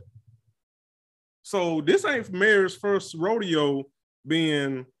about you? So this ain't Mary's first rodeo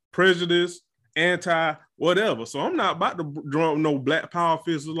being prejudiced, anti, whatever. So I'm not about to draw no black power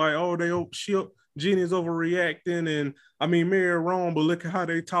fists like, oh, Jenny's overreacting, and I mean Mary wrong, but look at how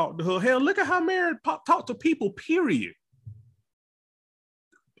they talk to her. Hell, look at how Mary talk to people, period.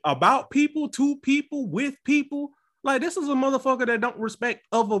 About people, to people, with people. Like, this is a motherfucker that don't respect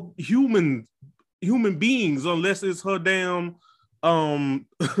other human beings unless it's her damn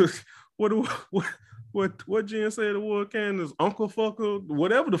what Jen said it was, Candace, Uncle Fucker,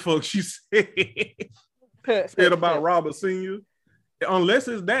 whatever the fuck she said about Robert Sr. Unless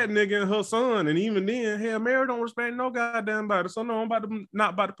it's that nigga and her son, and even then, hell, Mary don't respect no goddamn body. So no, I'm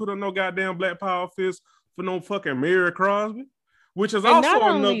not about to put up no goddamn black power fist for no fucking Mary Crosby, which is And also not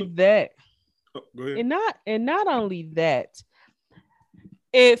only another. that, Oh, go ahead. and not only that,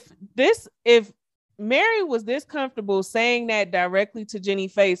 if Mary was this comfortable saying that directly to Jenny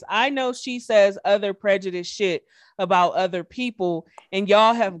Face, I know she says other prejudice shit about other people, and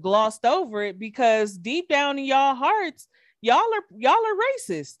y'all have glossed over it because deep down in y'all hearts, y'all are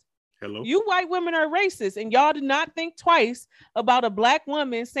racist. Hello. You white women are racist, and y'all do not think twice about a black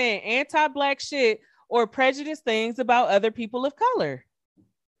woman saying anti-black shit or prejudice things about other people of color.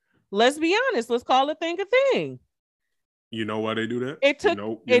 Let's be honest. Let's call a thing a thing. You know why they do that? It took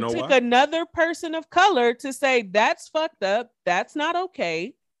another person of color to say that's fucked up. That's not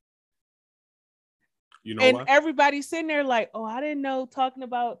okay. You know and why? Everybody's sitting there like, oh, I didn't know talking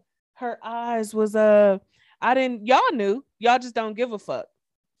about her eyes was y'all knew. Y'all just don't give a fuck.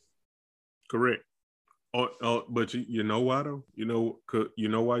 Correct. But you know why though? You know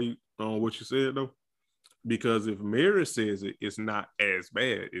why what you said though? Because if Mary says it, it's not as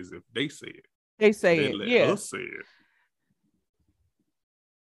bad as if they say it. They say they it, let yeah. her say it.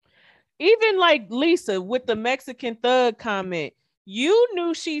 Even like Lisa with the Mexican thug comment, you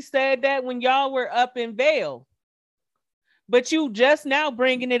knew she said that when y'all were up in Vail, but you just now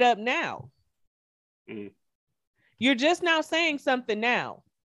bringing it up now. Mm. You're just now saying something now.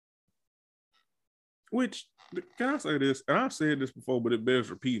 Which, can I say this? And I've said this before, but it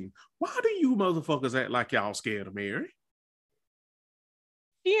bears repeating. Why do you motherfuckers act like y'all scared of Mary?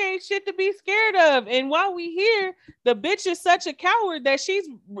 She ain't shit to be scared of. And while we here, the bitch is such a coward that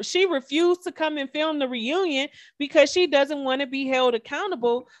she refused to come and film the reunion because she doesn't want to be held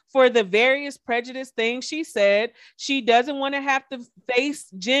accountable for the various prejudice things she said. She doesn't want to have to face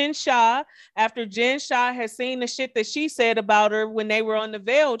Jen Shah after Jen Shah has seen the shit that she said about her when they were on the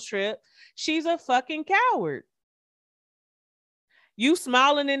Vail trip. She's a fucking coward. You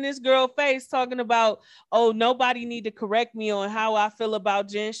smiling in this girl face talking about, oh, nobody need to correct me on how I feel about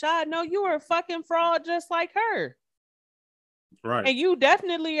Jen Shah. No, you are a fucking fraud just like her. Right. And you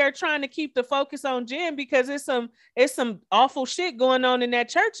definitely are trying to keep the focus on Jen because it's some awful shit going on in that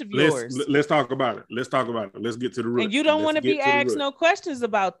church of yours. Let's talk about it. Let's get to the root. And you don't want to be asked no questions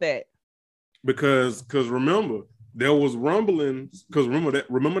about that. Because remember, there was rumblings. Because remember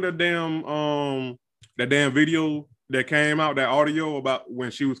that damn video that came out, that audio about when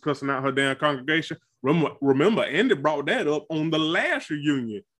she was cussing out her damn congregation. Remember, Andy brought that up on the last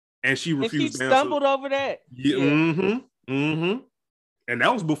reunion, and she refused. And she stumbled over that. Yeah. Mm-hmm. And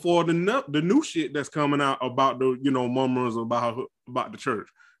that was before the new shit that's coming out about the, murmurs about the church.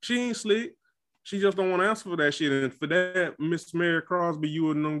 She ain't slick. She just don't want to answer for that shit. And for that, Miss Mary Crosby,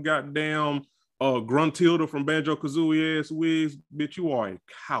 you and them goddamn Gruntilda from Banjo Kazooie ass wigs, bitch, you are a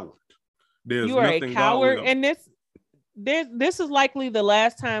coward. You are a coward, and this is likely the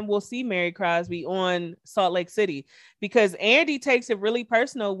last time we'll see Mary Crosby on Salt Lake City, because Andy takes it really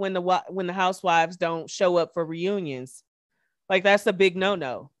personal when the housewives don't show up for reunions. Like, that's a big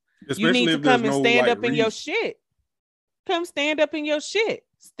no-no. You need to come and stand up in your shit. Come stand up in your shit.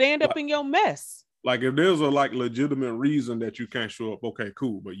 Stand up in your mess. Like, if there's a legitimate reason that you can't show up, okay,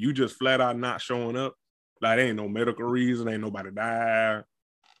 cool. But you just flat out not showing up, like, there ain't no medical reason, ain't nobody died,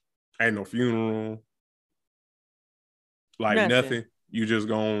 ain't no funeral, like nothing. You just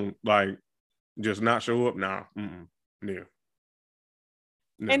gonna just not show up now. Yeah.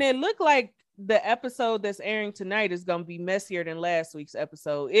 No. And it looked like the episode that's airing tonight is gonna be messier than last week's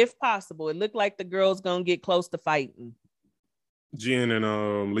episode, if possible. It looked like the girls gonna get close to fighting. Jen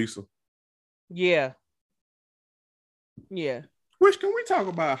and Lisa. Yeah. Which, can we talk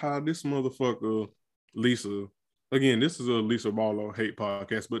about how this motherfucker Lisa, again, this is a Lisa Barlow hate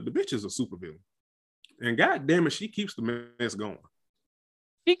podcast, but the bitch is a supervillain. And god damn it, she keeps the mess going.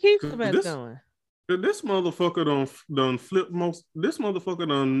 She keeps the mess going. This motherfucker done flip most. This motherfucker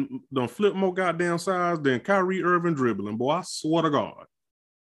done flip more goddamn sides than Kyrie Irving dribbling. Boy, I swear to God.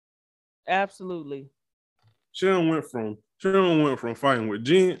 Absolutely. She done went from fighting with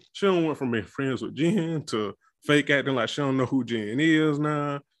Jen. She done went from being friends with Jen to fake acting like she don't know who Jen is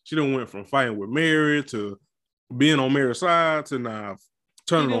now. She done went from fighting with Mary to being on Mary's side to now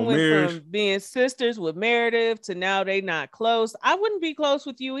turning on Mary. From being sisters with Meredith to now they not close. I wouldn't be close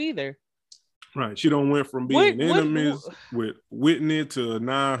with you either. Right. She done went from being enemies with Whitney to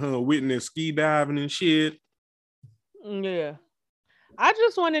now her Whitney ski diving and shit. Yeah. I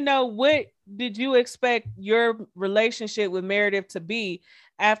just want to know, what did you expect your relationship with Meredith to be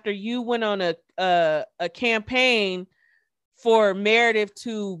after you went on a campaign for Meredith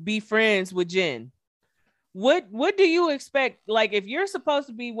to be friends with Jen? What do you expect? Like, if you're supposed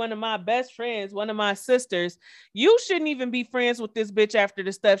to be one of my best friends, one of my sisters, you shouldn't even be friends with this bitch after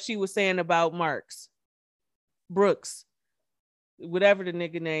the stuff she was saying about Brooks, whatever the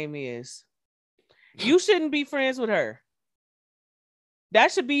nigga name is. You shouldn't be friends with her.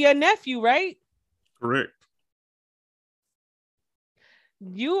 That should be your nephew, right? Correct.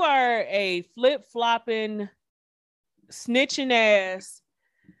 You are a flip-flopping, snitching ass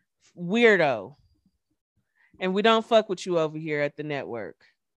weirdo. And we don't fuck with you over here at the network.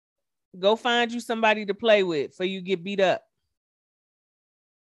 Go find you somebody to play with before you get beat up.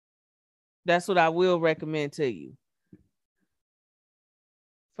 That's what I will recommend to you.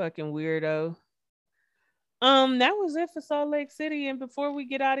 Fucking weirdo. That was it for Salt Lake City. And before we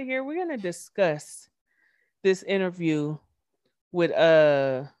get out of here, we're gonna discuss this interview with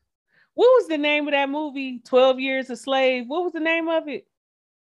what was the name of that movie? 12 Years a Slave. What was the name of it?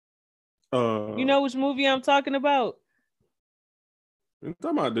 You know which movie I'm talking about? You're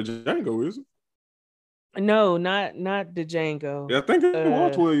talking about the Django, is it? No, not the Django. Yeah, I think it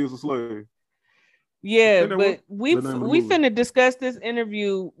was 12 Years a Slave. Yeah, but we finna discuss this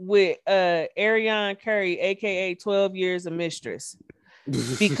interview with Ariane Curry, aka 12 Years a Mistress,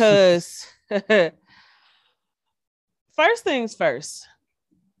 because first things first,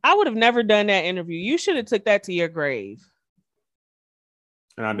 I would have never done that interview. You should have took that to your grave.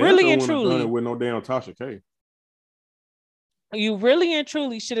 And I really and truly done it with no damn Tasha K. You really and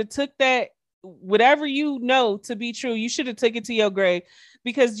truly should have took that, whatever you know to be true, you should have took it to your grave,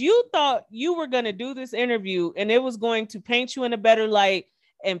 because you thought you were going to do this interview and it was going to paint you in a better light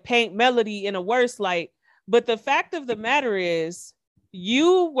and paint Melody in a worse light. But the fact of the matter is,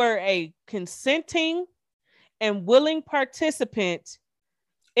 you were a consenting and willing participant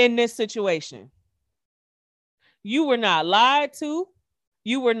in this situation. You were not lied to.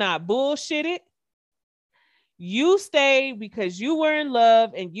 You were not bullshitted. You stayed because you were in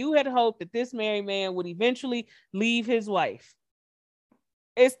love and you had hoped that this married man would eventually leave his wife.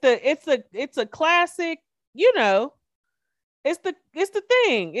 It's a classic, you know. It's the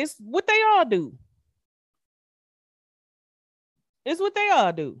thing. It's what they all do. It's what they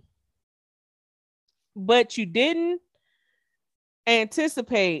all do. But you didn't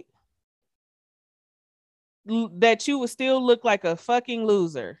anticipate that you would still look like a fucking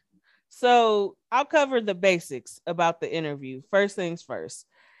loser. So I'll cover the basics about the interview. First things first.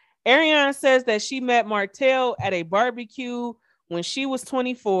 Ariane says that she met Martell at a barbecue when she was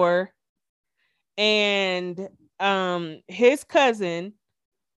 24, and his cousin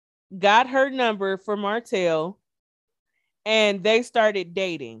got her number for Martell, and they started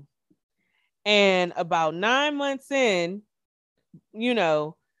dating. And about 9 months in, you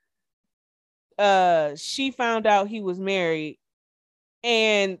know, she found out he was married,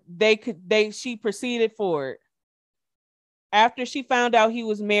 and she proceeded for it. After she found out he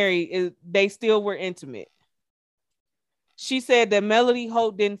was married, they still were intimate. She said that Melody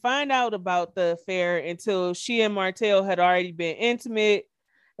Holt didn't find out about the affair until she and Martell had already been intimate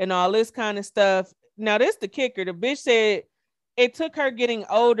and all this kind of stuff. Now, this the kicker. The bitch said it took her getting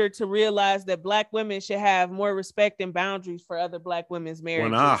older to realize that Black women should have more respect and boundaries for other Black women's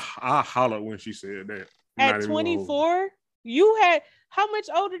marriages. When I hollered when she said that. At 24, you had, how much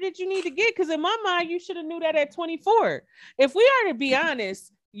older did you need to get? Because in my mind, you should have knew that at 24. If we are to be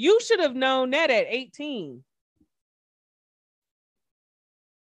honest, you should have known that at 18.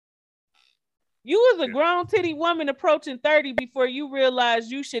 You was a grown titty woman approaching 30 before you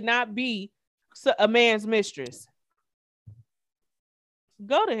realized you should not be a man's mistress.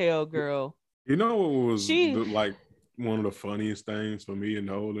 Go to hell, girl. You know what was like one of the funniest things for me in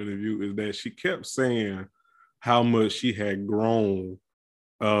the whole interview is that she kept saying how much she had grown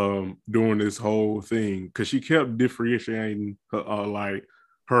during this whole thing, because she kept differentiating her, like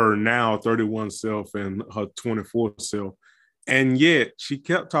her now 31 self and her 24 self. And yet she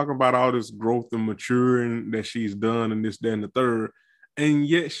kept talking about all this growth and maturing that she's done and this, that, and the third. And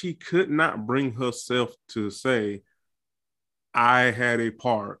yet she could not bring herself to say, I had a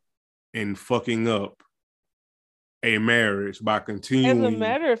part in fucking up a marriage by continuing. As a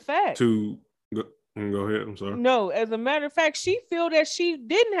matter of fact, to go ahead. I'm sorry. No, as a matter of fact, she feel that she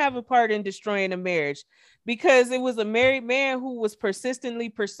didn't have a part in destroying a marriage because it was a married man who was persistently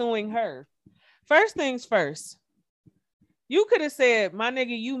pursuing her. First things first. You could have said, my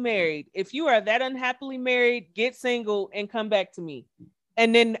nigga, you married. If you are that unhappily married, get single and come back to me.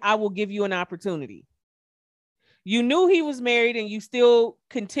 And then I will give you an opportunity. You knew he was married and you still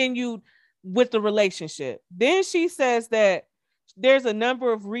continued with the relationship. Then she says that there's a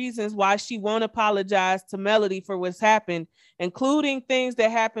number of reasons why she won't apologize to Melody for what's happened, including things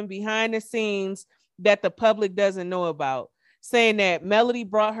that happened behind the scenes that the public doesn't know about. Saying that Melody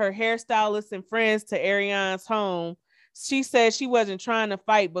brought her hairstylist and friends to Ariane's home. She said she wasn't trying to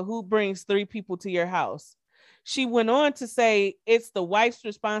fight, but who brings 3 people to your house? She went on to say it's the wife's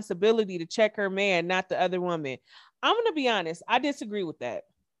responsibility to check her man, not the other woman. I'm going to be honest. I disagree with that.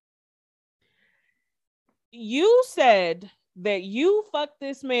 You said that you fucked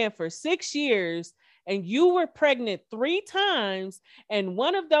this man for 6 years and you were pregnant 3 times. And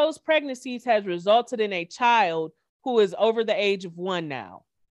one of those pregnancies has resulted in a child who is over the age of 1 now.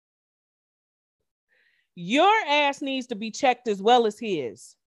 Your ass needs to be checked as well as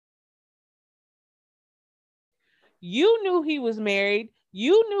his. You knew he was married.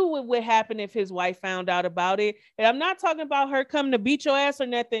 You knew what would happen if his wife found out about it. And I'm not talking about her coming to beat your ass or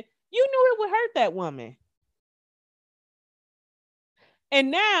nothing. You knew it would hurt that woman. And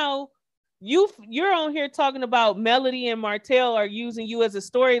now you're on here talking about Melody and Martell are using you as a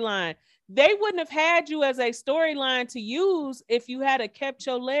storyline. They wouldn't have had you as a storyline to use if you had kept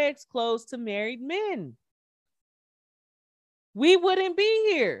your legs closed to married men. We wouldn't be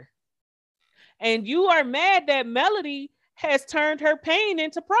here. And you are mad that Melody has turned her pain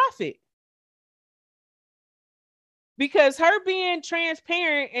into profit. Because her being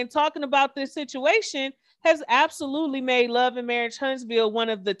transparent and talking about this situation has absolutely made Love and Marriage Huntsville one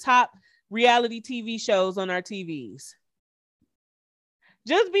of the top reality TV shows on our TVs.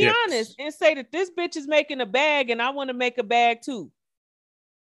 Just be honest and say that this bitch is making a bag and I want to make a bag too.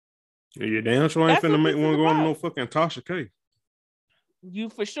 Yeah, you damn sure ain't finna make one go on no fucking Tasha K. You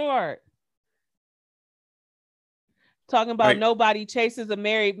for sure. Talking about nobody chases a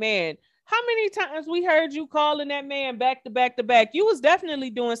married man. How many times we heard you calling that man back to back to back? You was definitely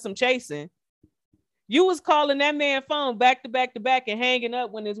doing some chasing. You was calling that man phone back to back to back and hanging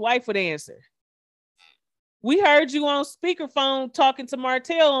up when his wife would answer. We heard you on speakerphone talking to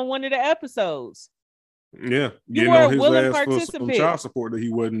Martell on one of the episodes. Yeah, you were a willing participant for some child support that he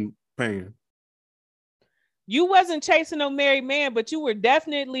wasn't paying. You wasn't chasing no married man, but you were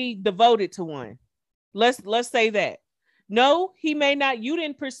definitely devoted to one. Let's say that. No, he may not. You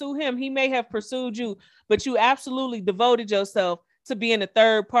didn't pursue him. He may have pursued you, but you absolutely devoted yourself to being a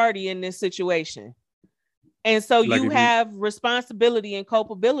third party in this situation. And so like you have responsibility and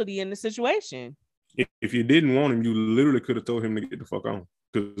culpability in the situation. If you didn't want him, you literally could have told him to get the fuck on.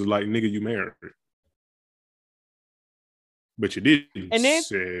 Because like, nigga, you married. But you didn't. And then,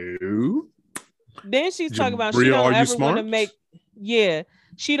 so then she's talking about she don't ever want to make,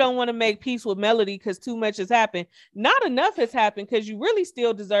 she don't want to make peace with Melody because too much has happened. Not enough has happened because you really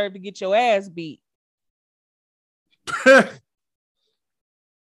still deserve to get your ass beat.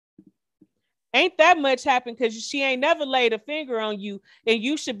 Ain't that much happened because she ain't never laid a finger on you, and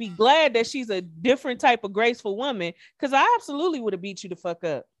you should be glad that she's a different type of graceful woman, because I absolutely would have beat you the fuck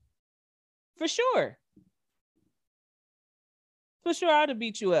up. For sure. For sure, I'd have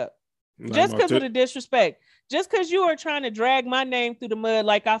beat you up. Just because of the disrespect. Just because you are trying to drag my name through the mud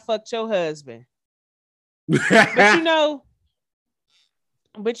like I fucked your husband. But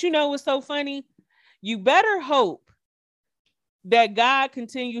you know what's so funny? You better hope that God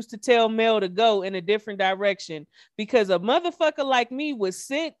continues to tell Mel to go in a different direction, because a motherfucker like me would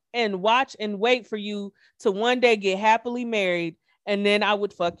sit and watch and wait for you to one day get happily married, and then I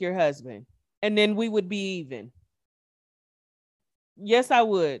would fuck your husband, and then we would be even. Yes, I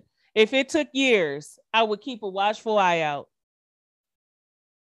would. If it took years, I would keep a watchful eye out.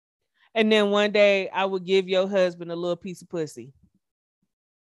 And then one day I would give your husband a little piece of pussy.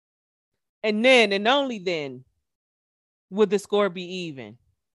 And then, and only then, would the score be even.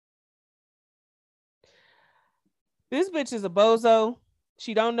 This bitch is a bozo.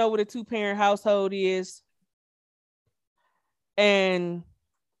 She don't know what a 2-parent household is. And,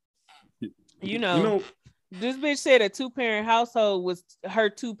 you know, this bitch said a 2-parent household was her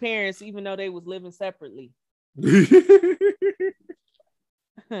 2 parents, even though they was living separately.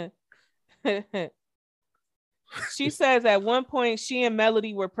 She says at one point she and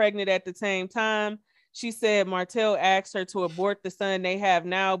Melody were pregnant at the same time. She said Martell asked her to abort the son they have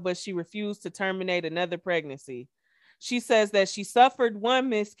now, but she refused to terminate another pregnancy. She says that she suffered 1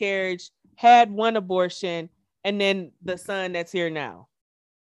 miscarriage, had 1 abortion, and then the son that's here now.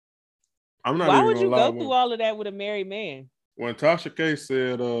 I'm not. Why would you go through all of that with a married man? When Tasha K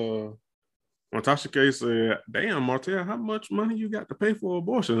said, "Damn, Martell, how much money you got to pay for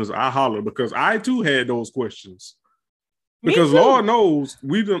abortions?" I hollered, because I too had those questions. Because Lord knows,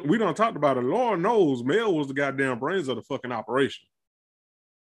 we don't talk about it. Lord knows Mel was the goddamn brains of the fucking operation.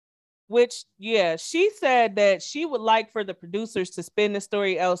 Which, yeah, she said that she would like for the producers to spin the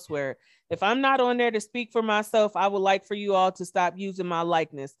story elsewhere. If I'm not on there to speak for myself, I would like for you all to stop using my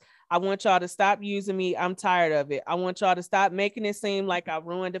likeness. I want y'all to stop using me. I'm tired of it. I want y'all to stop making it seem like I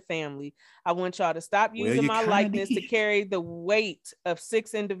ruined a family. I want y'all to stop using my likeness to carry the weight of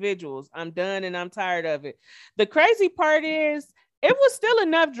 6 individuals. I'm done and I'm tired of it. The crazy part is, it was still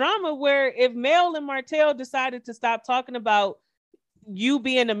enough drama where if Mel and Martell decided to stop talking about you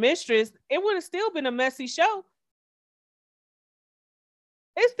being a mistress, it would have still been a messy show.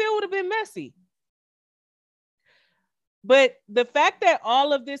 It still would have been messy. But the fact that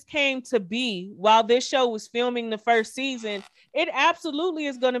all of this came to be while this show was filming the first season, it absolutely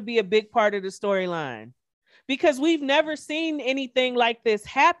is going to be a big part of the storyline, because we've never seen anything like this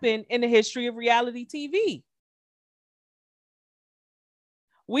happen in the history of reality TV.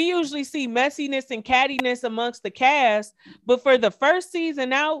 We usually see messiness and cattiness amongst the cast, but for the first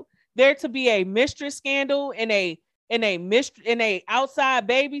season out, there to be a mistress scandal and a outside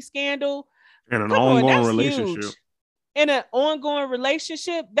baby scandal, and an ongoing relationship. Huge. In an ongoing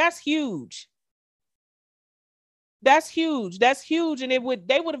relationship, that's huge. That's huge. That's huge. And they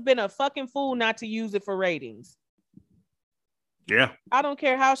would have been a fucking fool not to use it for ratings. Yeah. I don't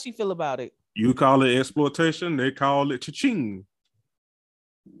care how she feel about it. You call it exploitation, they call it cha-ching.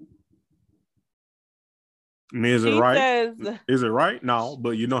 And is it right? Is it right? No,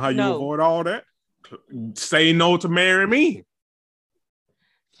 but you know how you avoid all that? Say no to marry me.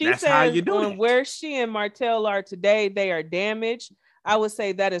 That's how you do it. Where she and Martell are today, they are damaged. I would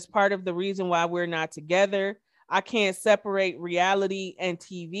say that is part of the reason why we're not together. I can't separate reality and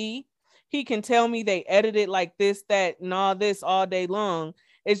TV. He can tell me they edited like this, that, and all this all day long.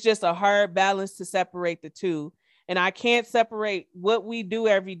 It's just a hard balance to separate the two. And I can't separate what we do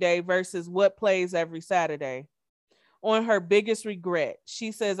every day versus what plays every Saturday. On her biggest regret,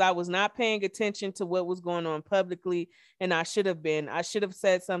 she says, I was not paying attention to what was going on publicly, and I should have been. I should have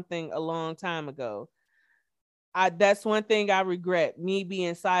said something a long time ago. That's one thing I regret, me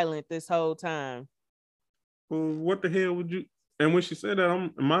being silent this whole time. Well, what the hell would you? And when she said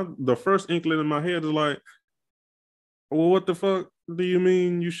that, the first inkling in my head is like, well, what the fuck do you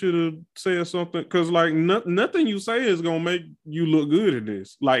mean you should have said something? Because like nothing you say is gonna make you look good in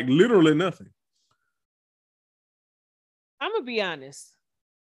this. Like literally nothing. I'm gonna be honest.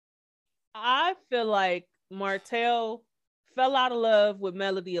 I feel like Martell fell out of love with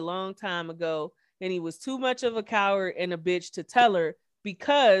Melody a long time ago, and he was too much of a coward and a bitch to tell her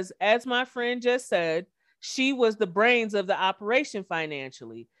because, as my friend just said, she was the brains of the operation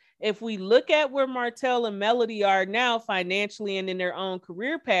financially. If we look at where Martell and Melody are now financially and in their own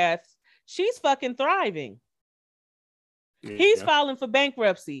career paths, she's fucking thriving. Yeah. He's filing for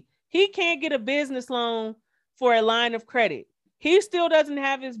bankruptcy. He can't get a business loan for a line of credit. He still doesn't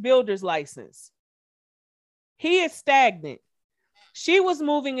have his builder's license. He is stagnant. She was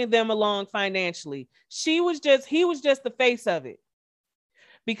moving them along financially. He was just the face of it.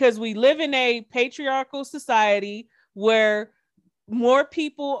 Because we live in a patriarchal society where more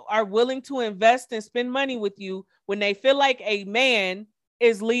people are willing to invest and spend money with you when they feel like a man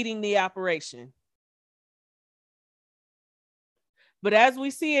is leading the operation. But as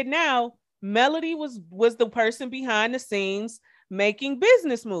we see it now, Melody was the person behind the scenes making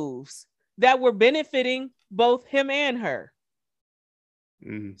business moves that were benefiting both him and her.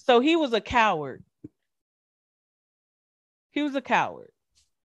 So he was a coward. He was a coward.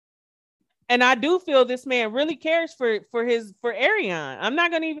 And I do feel this man really cares for Ariane. I'm not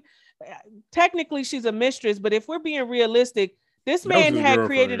going to even, technically she's a mistress, but if we're being realistic, this man had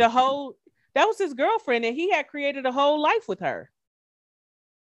created that was his girlfriend, and he had created a whole life with her.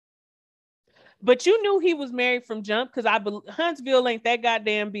 But you knew he was married from jump, because Huntsville ain't that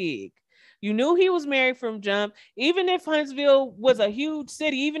goddamn big. You knew he was married from jump. Even if Huntsville was a huge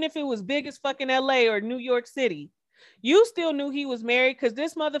city, even if it was big as fucking LA or New York City, you still knew he was married, because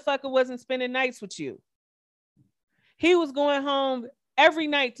this motherfucker wasn't spending nights with you. He was going home every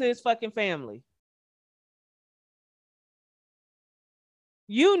night to his fucking family.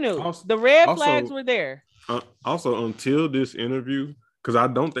 You knew. The red flags were there. Also, until this interview, because I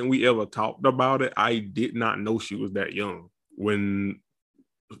don't think we ever talked about it, I did not know she was that young when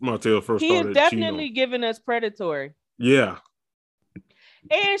Martell first started. He is definitely giving us predatory. Yeah.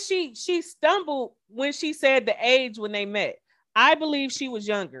 And she stumbled when she said the age when they met. I believe she was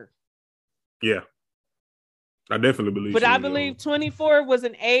younger. Yeah. I definitely believe. But I believe 24 was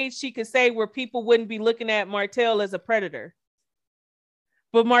an age she could say where people wouldn't be looking at Martell as a predator.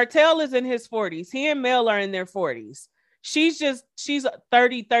 But Martell is in his 40s. He and Mel are in their 40s. She's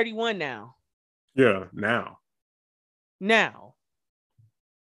 30, 31 now. Yeah, Now.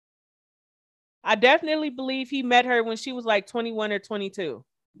 I definitely believe he met her when she was like 21 or 22.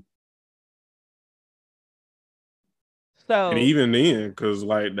 So, and even then, because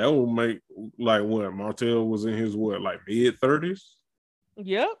like that would make like what Martell was in his like mid-30s.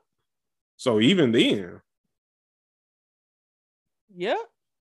 Yep. So even then. Yep.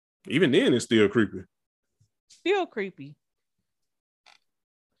 Even then, it's still creepy. Still creepy.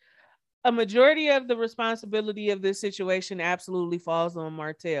 A majority of the responsibility of this situation absolutely falls on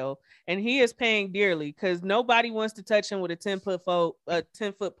Martell, and he is paying dearly because nobody wants to touch him with a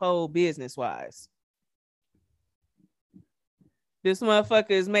 10-foot pole business wise. This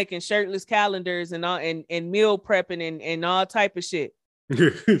motherfucker is making shirtless calendars and all and meal prepping and all type of shit.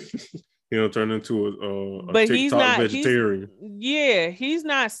 Turn into a TikTok vegetarian. He's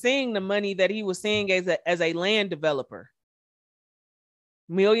not seeing the money that he was seeing as a land developer.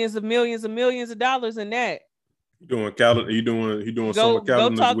 Millions of dollars in that. He doing summer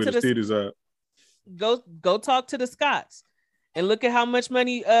calendars with his titties out. Go talk to the Scotts and look at how much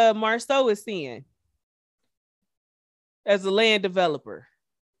money Marceau is seeing as a land developer.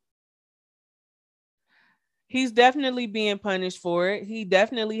 He's definitely being punished for it. He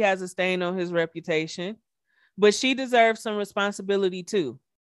definitely has a stain on his reputation, but she deserves some responsibility too.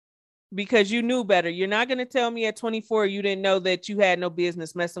 Because you knew better. You're not going to tell me at 24 you didn't know that you had no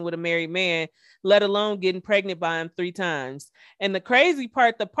business messing with a married man, let alone getting pregnant by him 3 times. And the crazy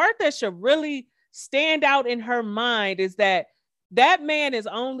part, the part that should really stand out in her mind is that man is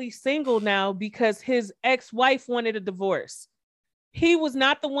only single now because his ex-wife wanted a divorce. He was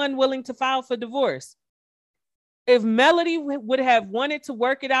not the one willing to file for divorce. If Melody would have wanted to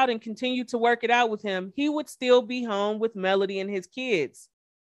work it out and continue to work it out with him, he would still be home with Melody and his kids.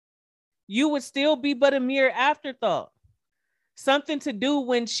 You would still be but a mere afterthought. Something to do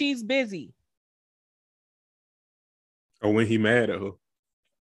when she's busy. Or when he mad at her.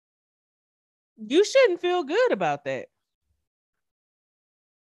 You shouldn't feel good about that.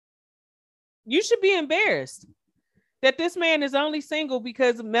 You should be embarrassed that this man is only single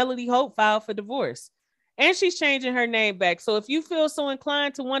because Melody Hope filed for divorce. And she's changing her name back. So if you feel so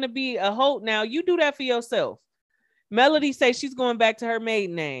inclined to want to be a Hope now, you do that for yourself. Melody says she's going back to her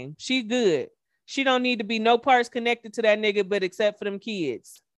maiden name. She good. She don't need to be no parts connected to that nigga, but except for them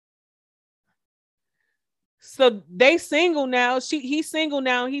kids. So they single now. He's single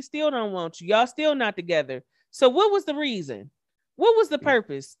now. He still don't want you. Y'all still not together. So what was the reason? What was the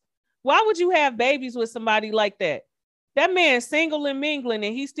purpose? Why would you have babies with somebody like that? That man's single and mingling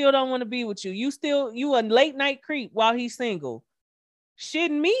and he still don't want to be with you. You a late night creep while he's single.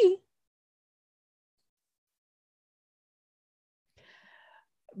 Shitting me.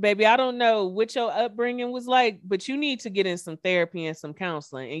 Baby, I don't know what your upbringing was like, but you need to get in some therapy and some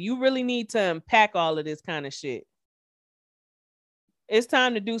counseling, and you really need to unpack all of this kind of shit. It's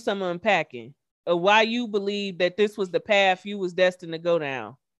time to do some unpacking of why you believe that this was the path you was destined to go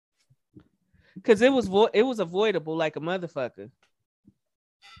down. Because it was avoidable like a motherfucker.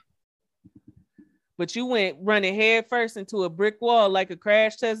 But you went running head first into a brick wall like a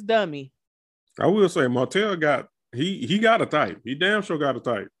crash test dummy. I will say Martell got he got a type. He damn sure got a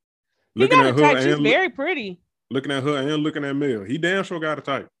type. He got a type. She's very pretty. Looking at her and looking at Mel. He damn sure got a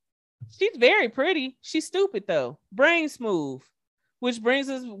type. She's very pretty. She's stupid though. Brain smooth. Which brings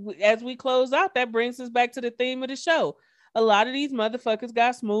us, as we close out, that brings us back to the theme of the show. A lot of these motherfuckers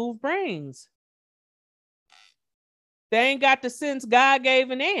got smooth brains. They ain't got the sense God gave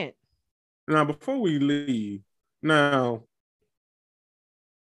an ant. Now, before we leave, now,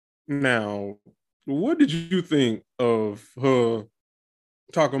 what did you think of her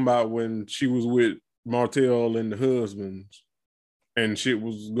talking about when she was with Martell and the husbands and shit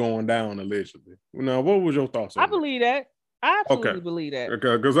was going down allegedly? Now, what was your thoughts on that? I believe that. I absolutely believe that.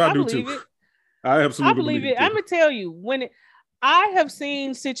 Okay, because I do too. It. I absolutely believe it. I'm gonna tell you, I have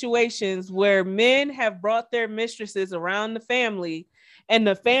seen situations where men have brought their mistresses around the family, and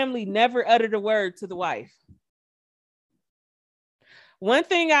the family never uttered a word to the wife. One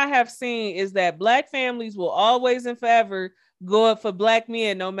thing I have seen is that Black families will always and forever go up for Black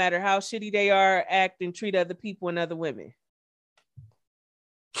men, no matter how shitty they are, act and treat other people and other women.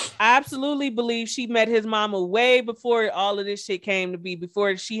 I absolutely believe she met his mama way before all of this shit came to be,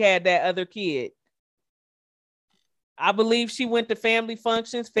 before she had that other kid. I believe she went to family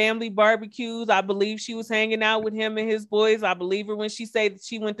functions, family barbecues. I believe she was hanging out with him and his boys. I believe her when she said that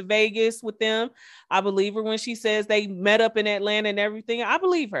she went to Vegas with them. I believe her when she says they met up in Atlanta and everything. I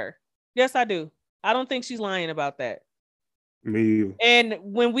believe her. Yes, I do. I don't think she's lying about that. Me either. And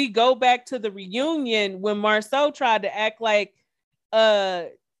when we go back to the reunion, when Marceau tried to act like,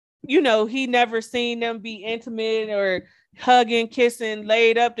 he never seen them be intimate or hugging, kissing,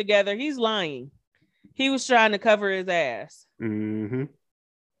 laid up together, he's lying. He was trying to cover his ass. Mm-hmm.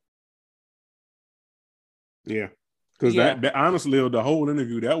 Yeah. Because that honestly, the whole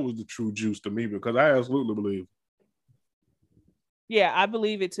interview, that was the true juice to me, because I absolutely believe. Yeah, I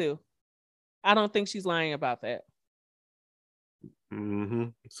believe it too. I don't think she's lying about that. Mm-hmm.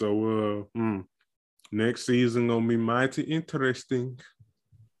 So next season gonna be mighty interesting.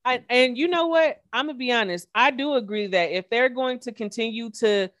 And you know what? I'm gonna be honest. I do agree that if they're going to continue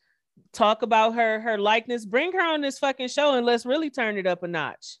to talk about her likeness, bring her on this fucking show and let's really turn it up a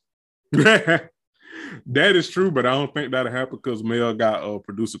notch. That is true, but I don't think that'll happen because Mel got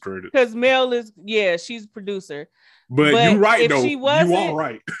producer credit. Because Mel she's producer. But you're right, though. You are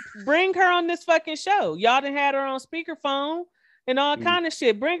right. Bring her on this fucking show. Y'all done had her on speakerphone and all kind of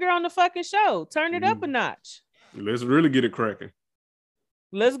shit. Bring her on the fucking show. Turn it up a notch. Let's really get it cracking.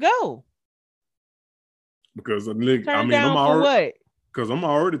 Let's go. Because I'm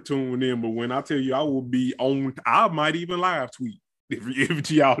already tuned in, but when I tell you I will be on, I might even live tweet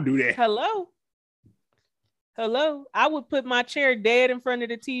if y'all do that. Hello. I would put my chair dead in front of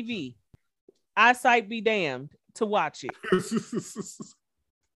the TV. Eyesight be damned to watch it.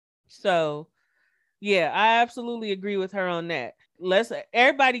 So, yeah, I absolutely agree with her on that. Let's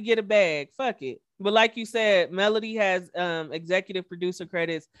everybody get a bag. Fuck it. But like you said, Melody has executive producer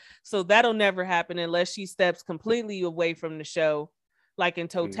credits, so that'll never happen unless she steps completely away from the show, like in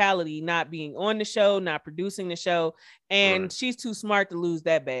totality, not being on the show, not producing the show, and she's too smart to lose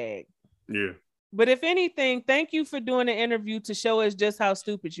that bag. Yeah. But if anything, thank you for doing an interview to show us just how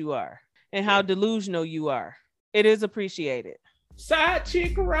stupid you are and how delusional you are. It is appreciated. Side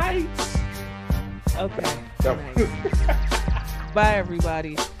chick rights. Okay. Bye,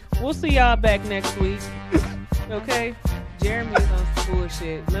 everybody. We'll see y'all back next week. Okay? Jeremy is on some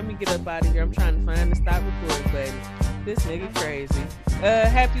bullshit. Let me get up out of here. I'm trying to find the stop recording button. This nigga crazy.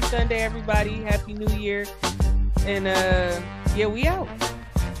 Happy Sunday, everybody. Happy New Year. And we out.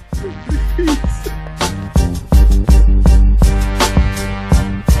 Peace.